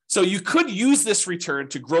 So you could use this return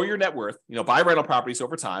to grow your net worth, buy rental properties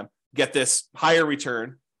over time, get this higher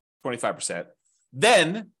return, 25%.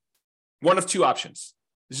 Then one of two options.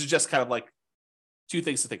 This is just kind of like two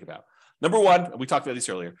things to think about. Number one, and we talked about these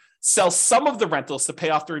earlier, sell some of the rentals to pay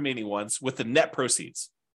off the remaining ones with the net proceeds.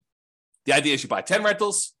 The idea is you buy 10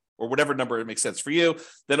 rentals or whatever number makes sense for you.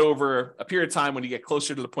 Then over a period of time, when you get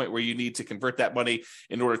closer to the point where you need to convert that money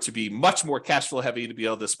in order to be much more cash flow heavy, to be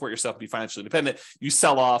able to support yourself and be financially independent, you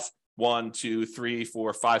sell off 1, 2, 3,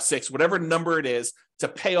 4, 5, 6, whatever number it is to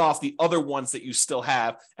pay off the other ones that you still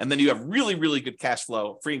have. And then you have really, really good cash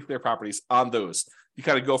flow, free and clear properties on those. You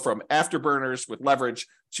kind of go from afterburners with leverage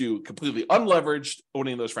to completely unleveraged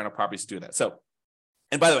owning those rental properties to do that. So,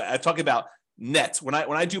 and by the way, I'm talking about net. When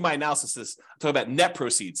I do my analysis, I'm talking about net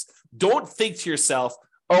proceeds. Don't think to yourself,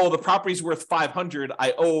 oh, the property's worth 500,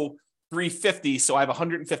 I owe 350, so I have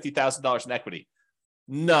 $150,000 in equity.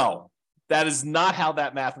 No, that is not how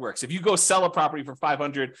that math works. If you go sell a property for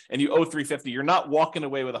 500 and you owe 350, you're not walking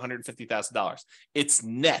away with $150,000. It's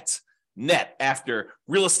net after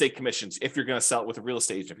real estate commissions. If you're going to sell it with a real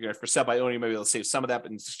estate agent, if you're going to sell by owning, maybe they'll save some of that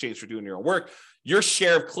in exchange for doing your own work. Your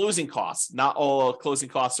share of closing costs, not all closing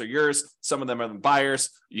costs are yours. Some of them are the buyers.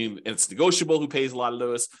 It's negotiable who pays a lot of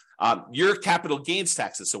those. Your capital gains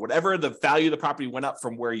taxes. So whatever the value of the property went up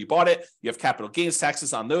from where you bought it, you have capital gains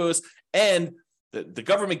taxes on those. And the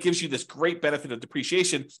government gives you this great benefit of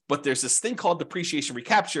depreciation, but there's this thing called depreciation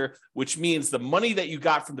recapture, which means the money that you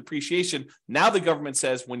got from depreciation, now the government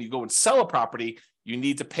says when you go and sell a property, you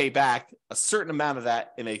need to pay back a certain amount of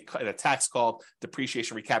that in a tax called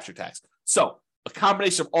depreciation recapture tax. So a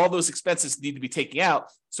combination of all those expenses need to be taken out.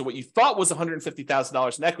 So what you thought was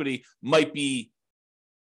 $150,000 in equity might be,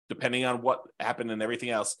 depending on what happened and everything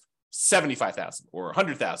else, $75,000 or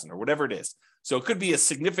 $100,000 or whatever it is. So it could be a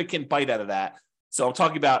significant bite out of that. So I'm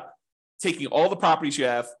talking about taking all the properties you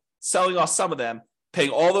have, selling off some of them, paying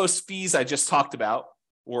all those fees I just talked about,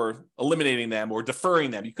 or eliminating them or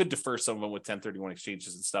deferring them. You could defer some of them with 1031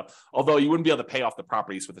 exchanges and stuff, although you wouldn't be able to pay off the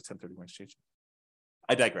properties with a 1031 exchange.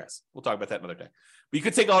 I digress. We'll talk about that another day. But you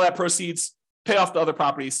could take all that proceeds, pay off the other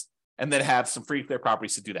properties, and then have some free clear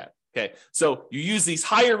properties to do that. Okay. So you use these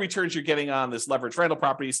higher returns you're getting on this leveraged rental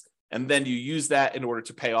properties, and then you use that in order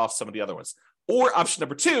to pay off some of the other ones. Or option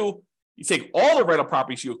number two, you take all the rental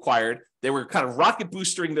properties you acquired, they were kind of rocket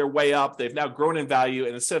boostering their way up. They've now grown in value.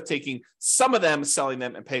 And instead of taking some of them, selling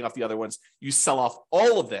them and paying off the other ones, you sell off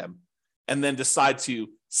all of them and then decide to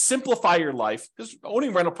simplify your life, because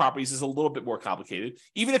owning rental properties is a little bit more complicated.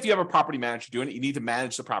 Even if you have a property manager doing it, you need to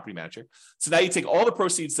manage the property manager. So now you take all the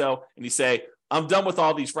proceeds though, and you say, I'm done with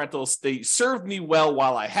all these rentals. They served me well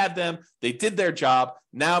while I had them. They did their job.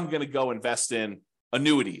 Now I'm going to go invest in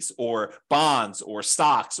annuities or bonds or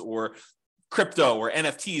stocks or crypto or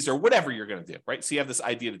NFTs or whatever you're going to do, right? So you have this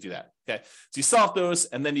idea to do that, okay? So you sell off those,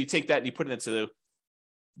 and then you take that and you put it into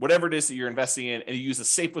whatever it is that you're investing in, and you use a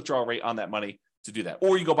safe withdrawal rate on that money to do that.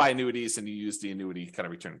 Or you go buy annuities and you use the annuity kind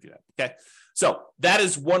of return to do that. Okay. So that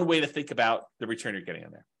is one way to think about the return you're getting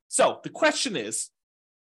on there. So the question is,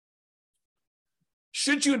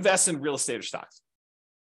 should you invest in real estate or stocks?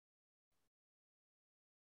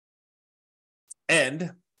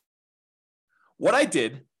 And what I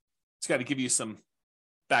did, it's got to give you some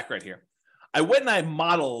background here. I went and I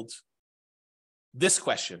modeled this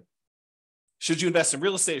question. Should you invest in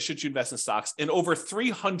real estate or should you invest in stocks in over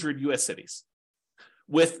 300 US cities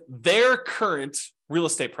with their current real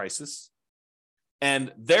estate prices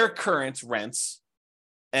and their current rents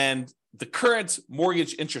and the current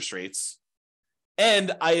mortgage interest rates.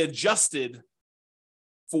 And I adjusted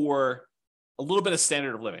for a little bit of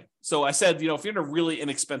standard of living. So I said, if you're in a really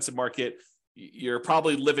inexpensive market, you're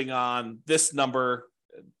probably living on this number,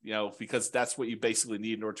 because that's what you basically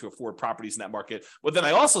need in order to afford properties in that market. But then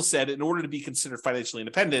I also said, in order to be considered financially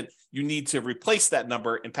independent, you need to replace that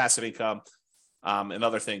number in passive income and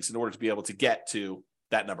other things in order to be able to get to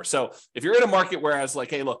that number. So if you're in a market where I was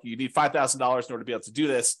like, hey, look, you need $5,000 in order to be able to do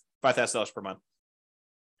this, $5,000 per month,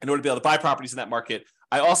 in order to be able to buy properties in that market,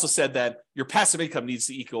 I also said that your passive income needs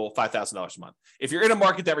to equal $5,000 a month. If you're in a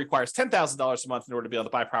market that requires $10,000 a month in order to be able to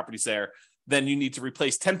buy properties there, then you need to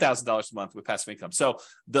replace $10,000 a month with passive income. So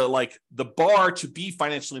the bar to be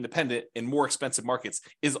financially independent in more expensive markets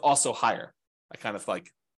is also higher. I kind of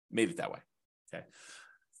made it that way. Okay.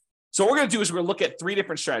 So what we're going to do is we're going to look at 3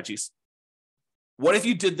 different strategies. What if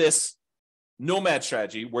you did this nomad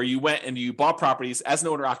strategy where you went and you bought properties as an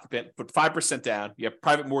owner occupant, put 5% down. You have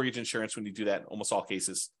private mortgage insurance when you do that in almost all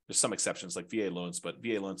cases. There's some exceptions like VA loans, but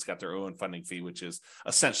VA loans got their own funding fee, which is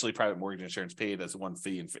essentially private mortgage insurance paid as one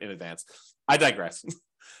fee in advance. I digress. So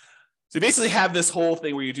you basically have this whole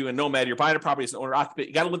thing where you do a nomad, you're buying a property as an owner occupant.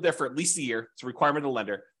 You got to live there for at least a year. It's a requirement of the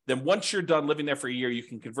lender. Then once you're done living there for a year, you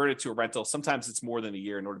can convert it to a rental. Sometimes it's more than a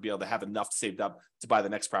year in order to be able to have enough saved up to buy the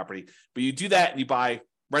next property. But you do that and you buy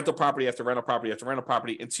rental property after rental property after rental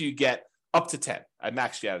property until you get up to 10. I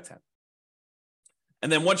maxed you out of 10. And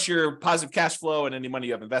then once your positive cash flow and any money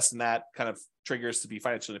you have invested in that kind of triggers to be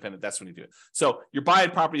financially independent, that's when you do it. So you're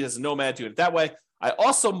buying property as a nomad, doing it that way. I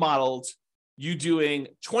also modeled you doing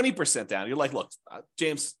 20% down. You're like, look,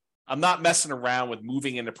 James, I'm not messing around with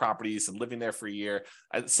moving into properties and living there for a year.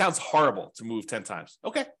 It sounds horrible to move 10 times.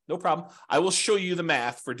 Okay, no problem. I will show you the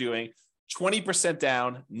math for doing 20%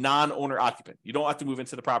 down, non-owner occupant. You don't have to move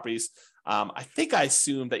into the properties. I think I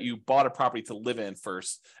assumed that you bought a property to live in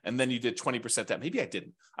first, and then you did 20% down. Maybe I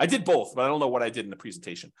didn't. I did both, but I don't know what I did in the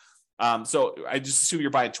presentation. So I just assume you're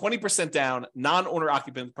buying 20% down, non-owner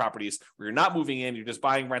occupant properties where you're not moving in, you're just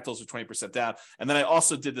buying rentals with 20% down. And then I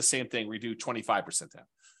also did the same thing where you do 25% down.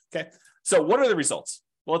 Okay. So what are the results?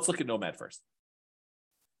 Well, let's look at Nomad first.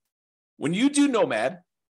 When you do Nomad,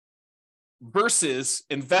 versus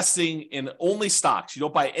investing in only stocks. You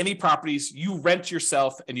don't buy any properties, you rent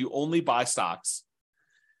yourself and you only buy stocks.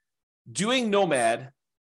 Doing Nomad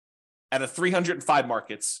at a 305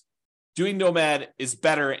 markets, doing Nomad is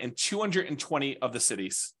better in 220 of the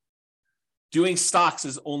cities. Doing stocks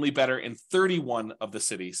is only better in 31 of the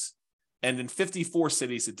cities. And in 54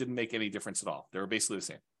 cities, it didn't make any difference at all. They were basically the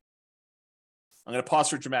same. I'm going to pause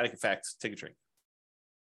for dramatic effect. Take a drink.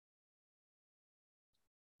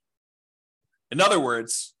 In other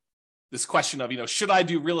words, this question of, should I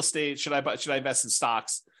do real estate? Should I invest in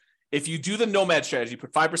stocks? If you do the nomad strategy,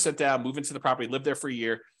 put 5% down, move into the property, live there for a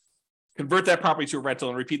year, convert that property to a rental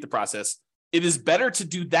and repeat the process, it is better to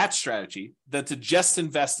do that strategy than to just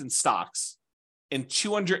invest in stocks in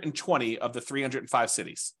 220 of the 305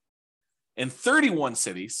 cities. In 31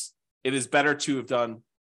 cities, it is better to have done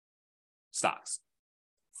stocks.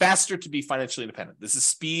 Faster to be financially independent. This is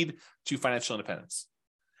speed to financial independence.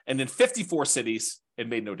 And in 54 cities, it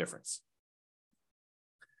made no difference.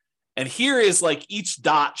 And here is each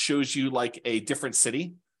dot shows you a different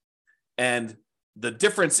city. And the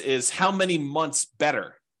difference is how many months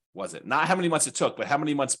better was it? Not how many months it took, but how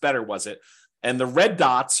many months better was it? And the red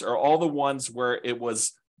dots are all the ones where it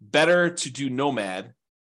was better to do Nomad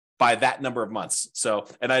by that number of months. So,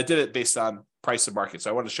 and I did it based on price of market. So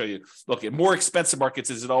I want to show you, look, in more expensive markets,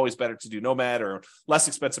 is it always better to do Nomad, or less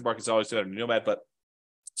expensive markets always better to do Nomad? But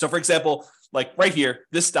so for example, right here,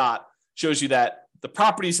 this dot shows you that the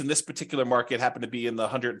properties in this particular market happen to be in the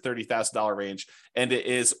 $130,000 range. And it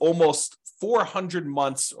is almost 400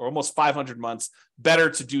 months or almost 500 months better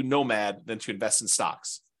to do Nomad than to invest in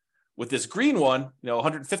stocks. With this green one,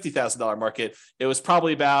 $150,000 market, it was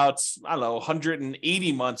probably about,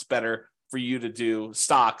 180 months better for you to do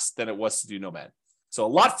stocks than it was to do Nomad. So a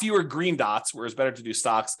lot fewer green dots, where it's better to do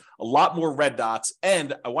stocks, a lot more red dots.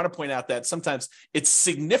 And I want to point out that sometimes it's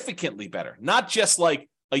significantly better, not just like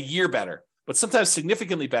a year better, but sometimes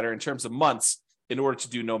significantly better in terms of months in order to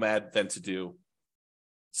do Nomad than to do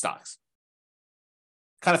stocks.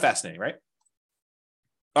 Kind of fascinating, right?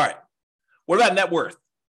 All right. What about net worth?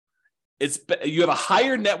 You have a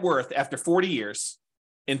higher net worth after 40 years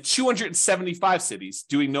in 275 cities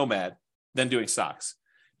doing Nomad than doing stocks.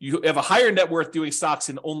 You have a higher net worth doing stocks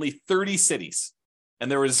in only 30 cities. And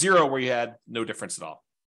there was 0 where you had no difference at all.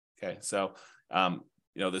 Okay. So,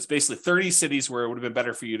 there's basically 30 cities where it would have been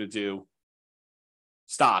better for you to do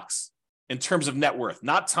stocks in terms of net worth,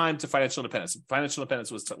 not time to financial independence. Financial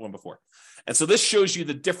independence was one before. And so this shows you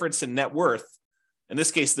the difference in net worth. In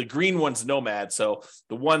this case, the green one's Nomad. So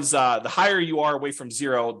the ones, the higher you are away from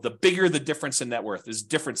 0, the bigger the difference in net worth is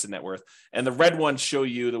difference in net worth. And the red ones show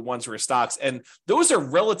you the ones where stocks. And those are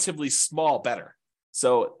relatively small better.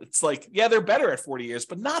 So it's like, yeah, they're better at 40 years,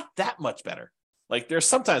 but not that much better. Like there's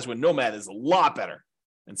sometimes when Nomad is a lot better.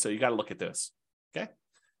 And so you got to look at this. Okay.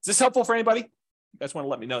 Is this helpful for anybody? You guys want to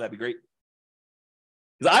let me know? That'd be great.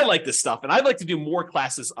 Because I like this stuff and I'd like to do more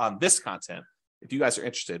classes on this content if you guys are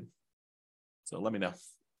interested. So let me know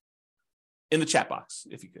in the chat box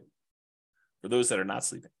if you could, for those that are not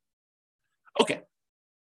sleeping. Okay.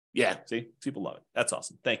 Yeah. See, people love it. That's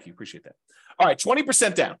awesome. Thank you. Appreciate that. All right.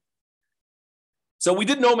 20% down. So we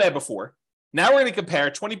did Nomad before. Now we're going to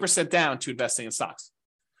compare 20% down to investing in stocks.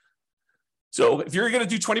 So if you're going to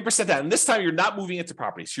do 20% down, and this time you're not moving into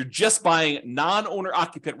properties, you're just buying non-owner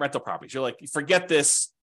occupant rental properties. You're like, forget this,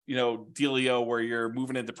 dealio where you're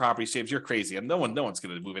moving into properties, James, you're crazy. And no one's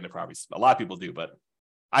going to move into properties. A lot of people do, but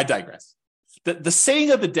I digress. The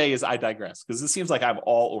saying of the day is I digress, because it seems like I'm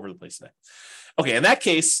all over the place today. Okay. In that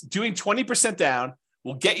case, doing 20% down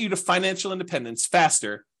will get you to financial independence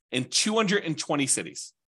faster in 220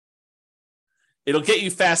 cities. It'll get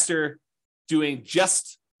you faster doing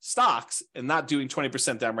just stocks and not doing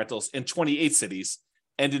 20% down rentals in 28 cities.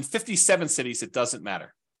 And in 57 cities, it doesn't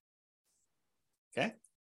matter. Okay.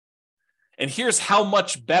 And here's how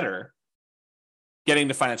much better getting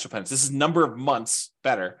to financial independence. This is number of months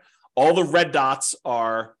better. All the red dots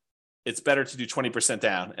are, it's better to do 20%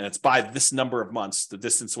 down, and it's by this number of months, the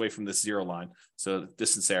distance away from this 0 line. So the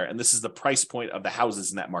distance there. And this is the price point of the houses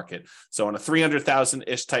in that market. So on a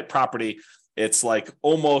 300,000-ish type property, it's like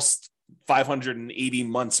almost 580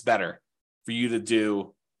 months better for you to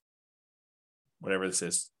do whatever this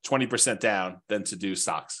is, 20% down than to do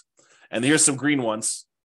stocks. And here's some green ones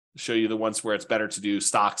to show you the ones where it's better to do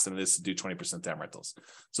stocks than it is to do 20% down rentals.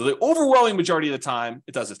 So the overwhelming majority of the time,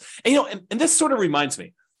 it does this. And and this sort of reminds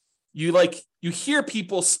me, you hear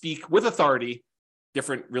people speak with authority,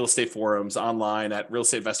 different real estate forums, online, at real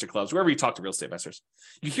estate investor clubs, wherever you talk to real estate investors.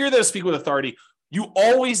 You hear them speak with authority. You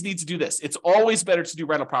always need to do this. It's always better to do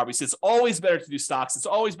rental properties. It's always better to do stocks. It's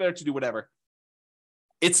always better to do whatever.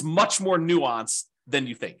 It's much more nuanced than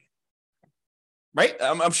you think, right?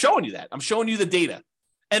 I'm showing you that. I'm showing you the data.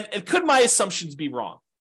 And could my assumptions be wrong?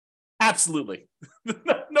 Absolutely.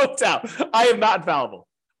 No doubt. I am not infallible.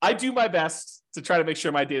 I do my best to try to make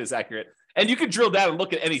sure my data is accurate. And you can drill down and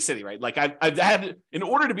look at any city, right? Like I've had, in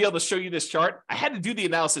order to be able to show you this chart, I had to do the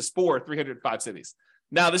analysis for 305 cities.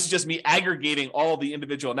 Now, this is just me aggregating all the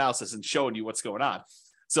individual analysis and showing you what's going on.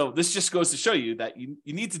 So this just goes to show you that you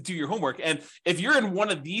need to do your homework. And if you're in one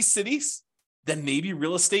of these cities, then maybe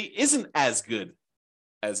real estate isn't as good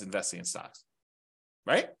as investing in stocks,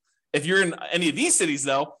 right? If you're in any of these cities,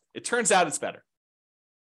 though, it turns out it's better.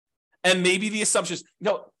 And maybe the assumptions,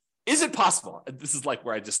 is it possible? This is like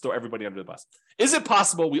where I just throw everybody under the bus. Is it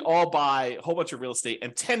possible we all buy a whole bunch of real estate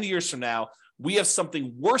and 10 years from now, we have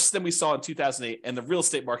something worse than we saw in 2008 and the real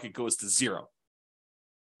estate market goes to 0?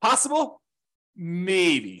 Possible?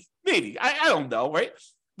 Maybe. I don't know, right?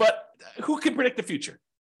 But who can predict the future?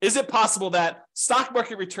 Is it possible that stock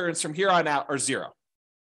market returns from here on out are 0?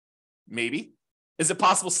 Maybe. Is it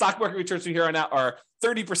possible stock market returns from here on out are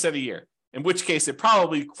 30% a year? In which case it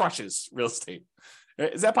probably crushes real estate.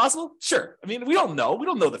 Is that possible? Sure. I mean, we don't know. We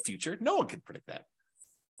don't know the future. No one can predict that.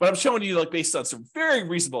 But I'm showing you based on some very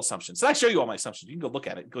reasonable assumptions. And I show you all my assumptions. You can go look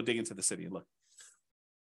at it, go dig into the city and look.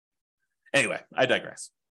 Anyway, I digress.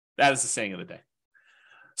 That is the saying of the day.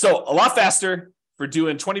 So a lot faster for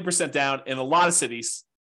doing 20% down in a lot of cities,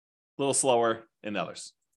 a little slower in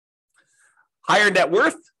others. Higher net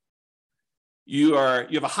worth. You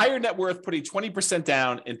have a higher net worth putting 20%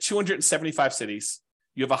 down in 275 cities.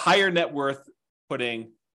 You have a higher net worth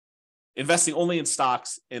investing only in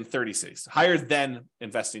stocks in 30 cities, higher than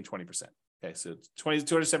investing 20%. Okay, so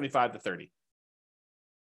 275 to 30.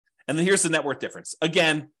 And then here's the net worth difference.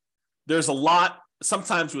 Again, there's a lot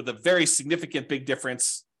sometimes with a very significant big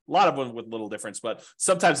difference, a lot of them with little difference, but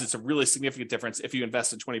sometimes it's a really significant difference if you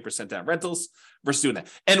invest in 20% down rentals versus doing that.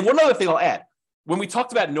 And one other thing I'll add, when we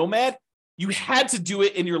talked about Nomad, you had to do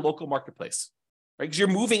it in your local marketplace, right? Because you're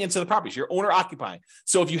moving into the properties, you're owner occupying.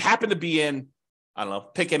 So if you happen to be in, I don't know,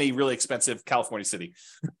 pick any really expensive California city,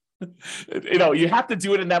 you have to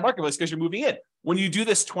do it in that marketplace because you're moving in. When you do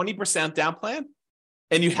this 20% down plan,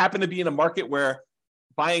 and you happen to be in a market where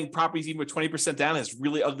buying properties even with 20% down has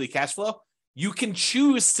really ugly cash flow, you can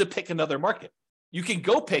choose to pick another market. You can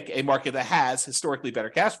go pick a market that has historically better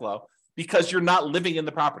cash flow because you're not living in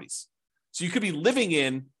the properties. So you could be living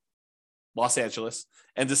in Los Angeles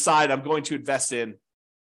and decide I'm going to invest in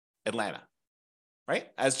Atlanta, right?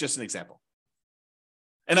 As just an example.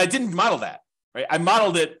 And I didn't model that, right? I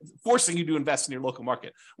modeled it forcing you to invest in your local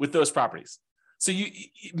market with those properties. So you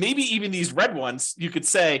maybe even these red ones, you could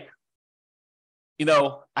say,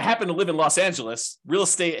 I happen to live in Los Angeles. Real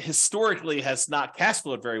estate historically has not cash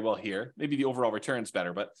flowed very well here. Maybe the overall return's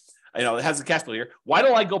better, but it hasn't cash flow here. Why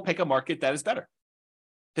don't I go pick a market that is better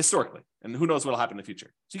historically? And who knows what will happen in the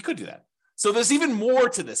future. So you could do that. So there's even more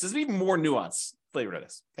to this. There's even more nuance flavor to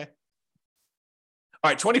this. Okay.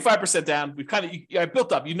 All right, 25% down. We've I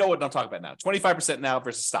built up. You know what I'm talking about now. 25% now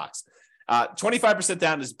versus stocks. 25%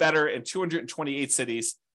 down is better in 228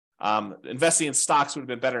 cities. Investing in stocks would have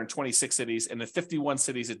been better in 26 cities, and in 51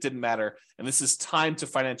 cities, it didn't matter. And this is time to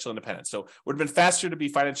financial independence. So it would have been faster to be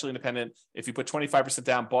financially independent if you put 25%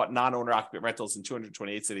 down, bought non-owner occupant rentals in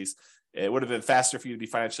 228 cities. It would have been faster for you to be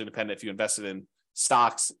financially independent if you invested in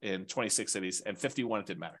stocks in 26 cities, and 51, it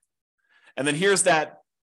didn't matter. And then here's that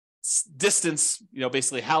distance,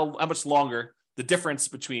 basically how much longer the difference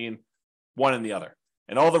between one and the other.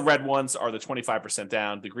 And all the red ones are the 25%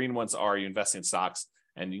 down. The green ones are you investing in stocks.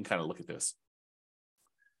 And you can kind of look at this.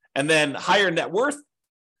 And then higher net worth.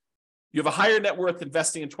 You have a higher net worth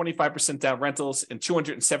investing in 25% down rentals in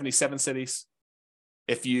 277 cities.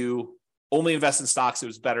 If you only invest in stocks, it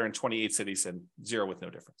was better in 28 cities and 0 with no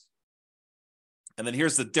difference. And then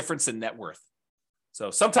here's the difference in net worth.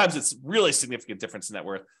 So sometimes it's really significant difference in net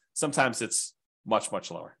worth. Sometimes it's much,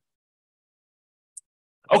 much lower.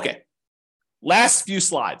 Okay. Last few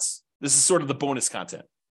slides. This is sort of the bonus content.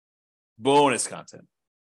 Bonus content.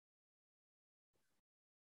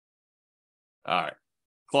 All right.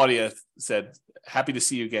 Claudia said, happy to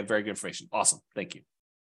see you again. Very good information. Awesome. Thank you.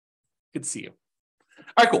 Good to see you.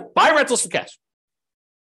 All right, cool. Buy rentals for cash.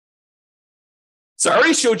 So I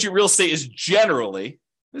already showed you real estate is generally,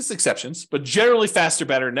 there's exceptions, but generally faster,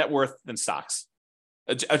 better net worth than stocks.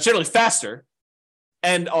 Generally faster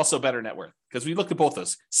and also better net worth, because we looked at both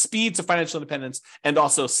those, speed to financial independence and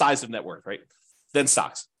also size of net worth, right? Than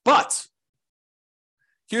stocks. But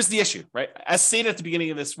here's the issue, right? As stated at the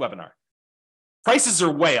beginning of this webinar, prices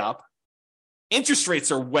are way up, interest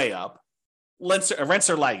rates are way up, rents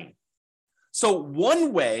are lagging. So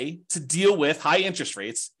one way to deal with high interest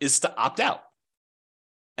rates is to opt out.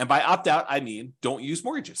 And by opt out, I mean don't use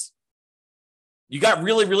mortgages. You got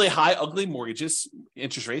really, really high, ugly mortgages,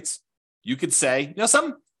 interest rates. You could say,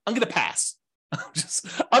 something, I'm going to pass.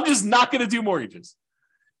 I'm just not going to do mortgages.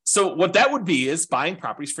 So what that would be is buying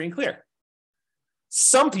properties free and clear.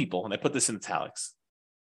 Some people, and I put this in italics,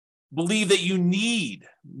 believe that you need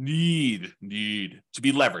to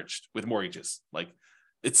be leveraged with mortgages. Like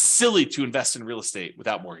it's silly to invest in real estate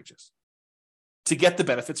without mortgages to get the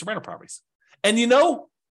benefits of rental properties. And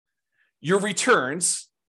your returns,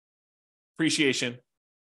 appreciation,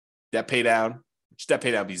 debt pay down, which debt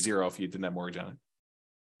pay down would be 0 if you didn't have mortgage on it,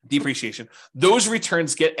 depreciation, those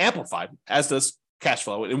returns get amplified, as does cash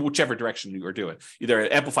flow in whichever direction you are doing,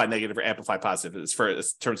 either amplified negative or amplified positive in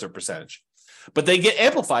terms of percentage. But they get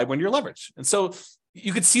amplified when you're leveraged. And so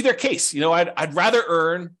you could see their case. I'd rather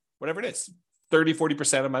earn whatever it is, 30,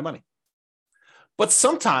 40% of my money. But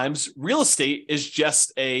sometimes real estate is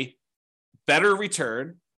just a better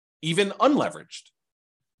return, even unleveraged.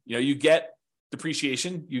 You get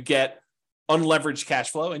depreciation, you get unleveraged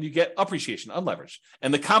cash flow, and you get appreciation unleveraged.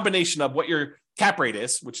 And the combination of what your cap rate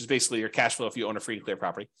is, which is basically your cash flow if you own a free and clear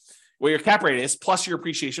property, what your cap rate is, plus your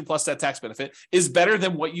appreciation, plus that tax benefit, is better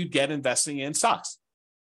than what you'd get investing in stocks.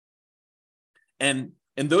 And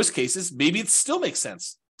in those cases, maybe it still makes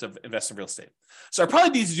sense to invest in real estate. So I probably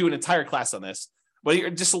need to do an entire class on this, but here,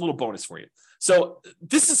 just a little bonus for you. So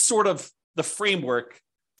this is sort of the framework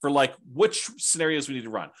for which scenarios we need to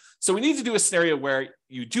run. So we need to do a scenario where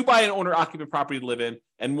you do buy an owner occupant property to live in,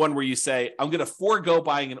 and one where you say, I'm going to forego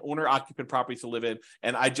buying an owner occupant property to live in,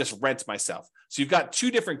 and I just rent myself. So you've got two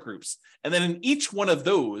different groups. And then in each one of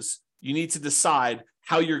those, you need to decide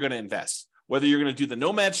how you're going to invest, whether you're going to do the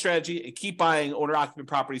nomad strategy and keep buying owner occupant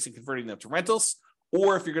properties and converting them to rentals,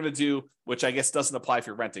 or if you're going to do, which I guess doesn't apply if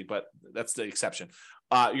you're renting, but that's the exception.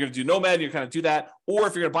 You're going to do nomad, you're going to do that. Or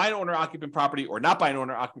if you're going to buy an owner-occupant property or not buy an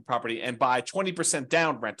owner-occupant property and buy 20%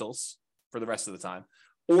 down rentals for the rest of the time,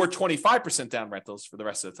 or 25% down rentals for the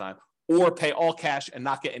rest of the time, or pay all cash and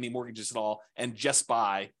not get any mortgages at all and just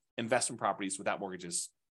buy investment properties without mortgages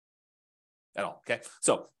at all. Okay.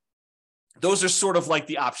 So those are sort of like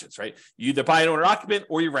the options, right? You either buy an owner-occupant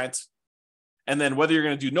or you rent. And then whether you're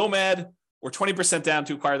going to do nomad or 20% down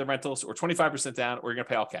to acquire the rentals or 25% down, or you're going to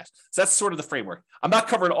pay all cash. So that's sort of the framework. I'm not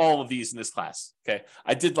covering all of these in this class. Okay.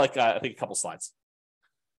 I did I think a couple slides.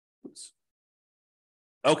 Oops.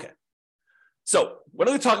 Okay. So what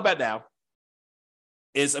I'm going to talk about now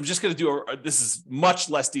is I'm just going to do this is much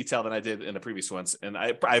less detail than I did in the previous ones. And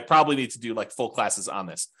I probably need to do like full classes on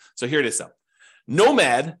this. So here it is though.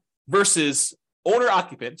 Nomad versus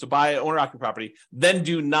owner-occupant, so buy an owner-occupant property, then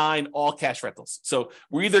do 9 all-cash rentals. So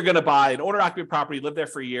we're either going to buy an owner-occupant property, live there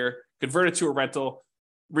for a year, convert it to a rental,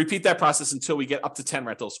 repeat that process until we get up to 10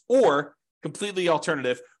 rentals, or completely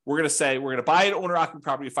alternative, we're going to say we're going to buy an owner-occupant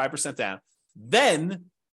property 5% down, then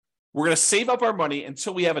we're going to save up our money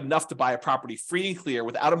until we have enough to buy a property free and clear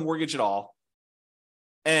without a mortgage at all.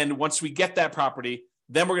 And once we get that property,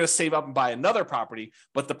 then we're going to save up and buy another property,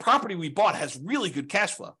 but the property we bought has really good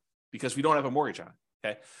cash flow because we don't have a mortgage on it,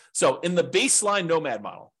 okay? So in the baseline nomad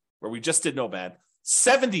model, where we just did nomad,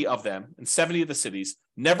 70 of them in 70 of the cities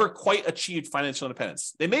never quite achieved financial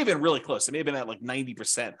independence. They may have been really close. They may have been at like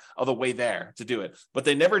 90% of the way there to do it, but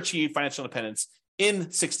they never achieved financial independence in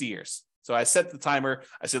 60 years. So I set the timer.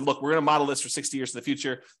 I said, look, we're going to model this for 60 years in the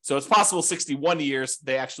future. So it's possible 61 years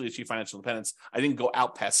they actually achieve financial independence. I didn't go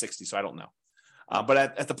out past 60, so I don't know. But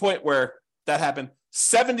at the point where that happened,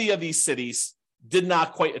 70 of these cities did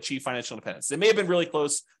not quite achieve financial independence. They may have been really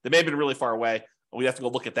close. They may have been really far away. We'd have to go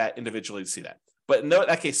look at that individually to see that. But in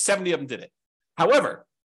that case, 70 of them did it. However,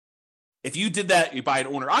 if you did that, you buy an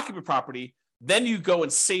owner-occupant property, then you go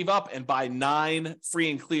and save up and buy 9 free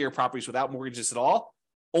and clear properties without mortgages at all.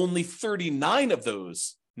 Only 39 of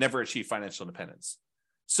those never achieved financial independence.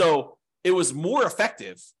 So it was more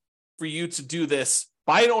effective for you to do this,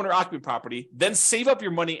 buy an owner-occupant property, then save up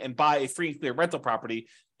your money and buy a free and clear rental property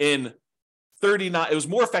in 39. It was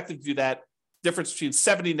more effective to do that. Difference between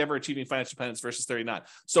 70 never achieving financial independence versus 39.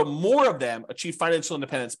 So more of them achieve financial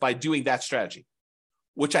independence by doing that strategy,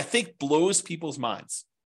 which I think blows people's minds.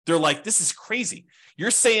 They're like, this is crazy.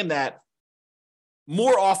 You're saying that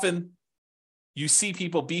more often you see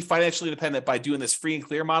people be financially independent by doing this free and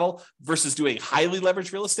clear model versus doing highly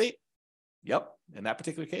leveraged real estate? Yep, in that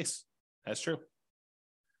particular case, that's true.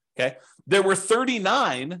 Okay, there were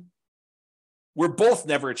 39 where both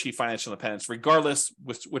never achieved financial independence, regardless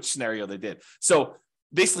which scenario they did. So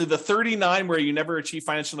basically the 39 where you never achieve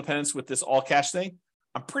financial independence with this all cash thing,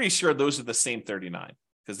 I'm pretty sure those are the same 39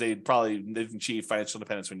 because they probably didn't achieve financial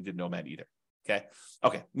independence when you did nomad either.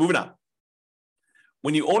 Okay, moving on.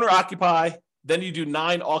 When you own or occupy, then you do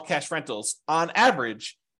 9 all cash rentals. On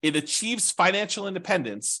average, it achieves financial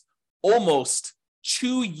independence almost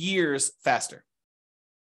 2 years faster.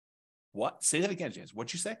 What? Say that again, James.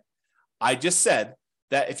 What'd you say? I just said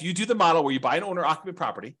that if you do the model where you buy an owner-occupant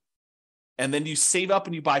property and then you save up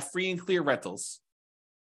and you buy free and clear rentals,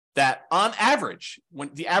 that on average,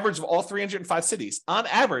 when the average of all 305 cities, on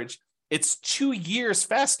average, it's 2 years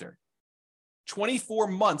faster, 24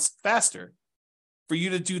 months faster for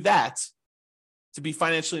you to do that to be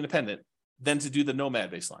financially independent than to do the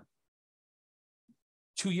nomad baseline.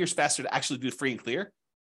 2 years faster to actually do free and clear?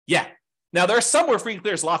 Yeah. Now, there are some where free and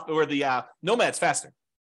clear is where the nomad's faster.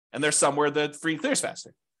 And there's some where the free and clear is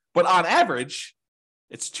faster. But on average,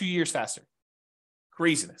 it's 2 years faster.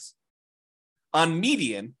 Craziness. On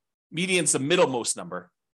median's the middlemost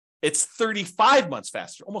number. It's 35 months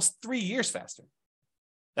faster, almost 3 years faster.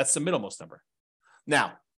 That's the middlemost number.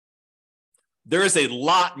 Now, there is a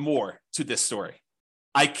lot more to this story.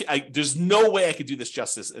 There's no way I could do this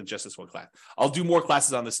justice in just this one class. I'll do more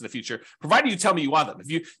classes on this in the future, provided you tell me you want them.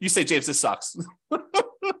 If you say, James, this sucks.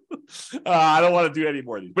 I don't want to do any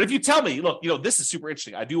more of these. But if you tell me, look, this is super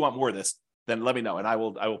interesting, I do want more of this, then let me know, and I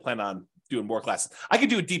will plan on doing more classes. I could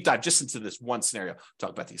do a deep dive just into this one scenario,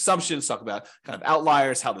 talk about the assumptions, talk about kind of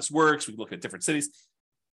outliers, how this works. We look at different cities.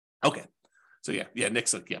 Okay. So yeah,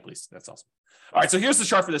 Nick's like, yeah, please. That's awesome. All right. So here's the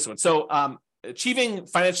chart for this one. So achieving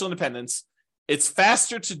financial independence, it's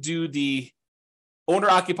faster to do the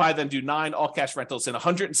owner-occupy than do 9 all-cash rentals in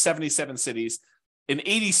 177 cities. In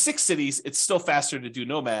 86 cities, it's still faster to do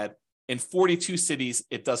nomad. In 42 cities,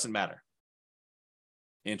 it doesn't matter.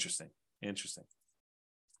 Interesting.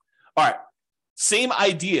 All right. Same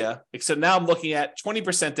idea, except now I'm looking at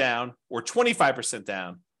 20% down or 25%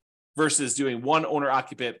 down versus doing one owner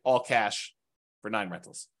occupant, all cash for 9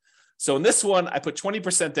 rentals. So in this one, I put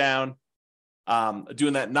 20% down,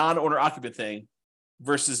 doing that non-owner occupant thing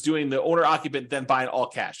versus doing the owner occupant, then buying all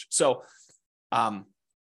cash. So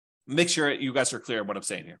make sure you guys are clear on what I'm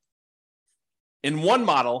saying here. In one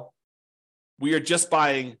model, we are just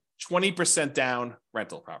buying 20% down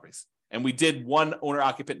rental properties. And we did one owner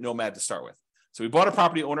occupant nomad to start with. So we bought a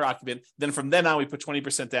property owner occupant. Then from then on, we put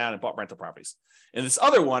 20% down and bought rental properties. In this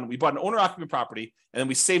other one, we bought an owner occupant property and then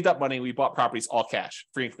we saved up money and we bought properties all cash,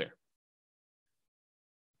 free and clear.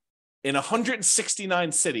 In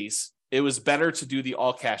 169 cities, it was better to do the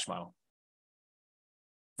all cash model.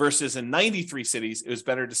 Versus in 93 cities, it was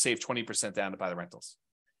better to save 20% down to buy the rentals.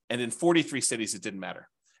 And in 43 cities, it didn't matter.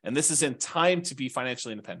 And this is in time to be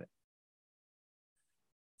financially independent.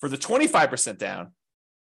 For the 25% down,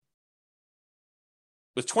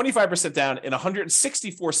 with 25% down in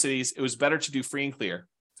 164 cities, it was better to do free and clear,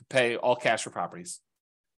 to pay all cash for properties.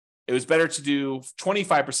 It was better to do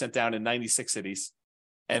 25% down in 96 cities,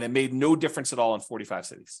 and it made no difference at all in 45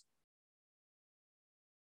 cities.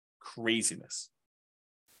 Craziness.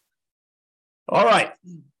 All right.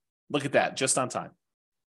 Look at that, just on time.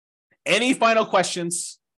 Any final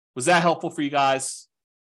questions? Was that helpful for you guys?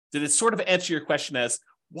 Did it sort of answer your question as,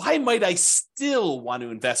 why might I still want to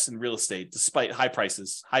invest in real estate despite high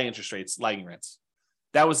prices, high interest rates, lagging rents?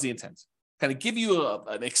 That was the intent. Kind of give you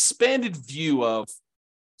an expanded view of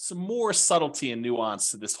some more subtlety and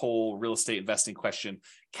nuance to this whole real estate investing question.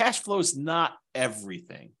 Cash flow is not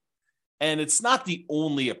everything. And it's not the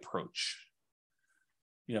only approach.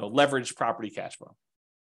 Leverage property cash flow.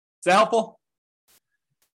 Is that helpful?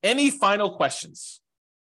 Any final questions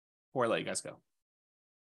before I let you guys go?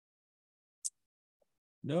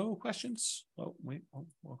 No questions? Oh, wait,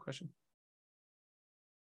 one question.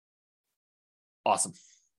 Awesome.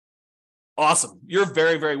 You're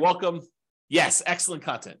very, very welcome. Yes, excellent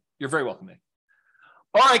content. You're very welcome, Nick.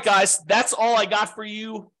 All right, guys, that's all I got for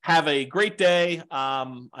you. Have a great day.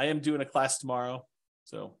 I am doing a class tomorrow,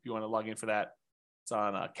 so if you want to log in for that, it's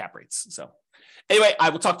on cap rates. So anyway,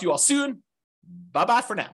 I will talk to you all soon. Bye-bye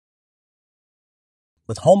for now.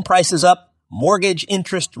 With home prices up, mortgage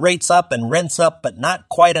interest rates up, and rents up, but not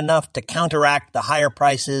quite enough to counteract the higher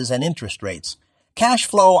prices and interest rates, cash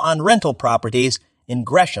flow on rental properties in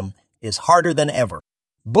Gresham is harder than ever.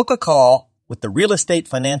 Book a call with the Real Estate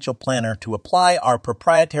Financial Planner to apply our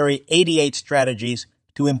proprietary 88 strategies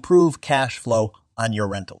to improve cash flow on your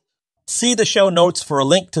rental. See the show notes for a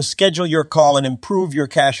link to schedule your call and improve your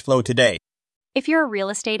cash flow today. If you're a real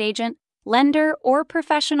estate agent, lender, or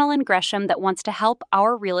professional in Gresham that wants to help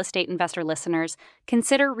our real estate investor listeners,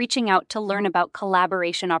 consider reaching out to learn about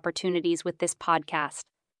collaboration opportunities with this podcast.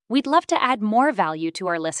 We'd love to add more value to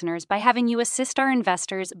our listeners by having you assist our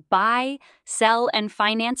investors buy, sell, and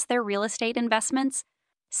finance their real estate investments.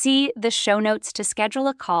 See the show notes to schedule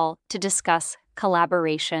a call to discuss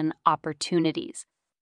collaboration opportunities.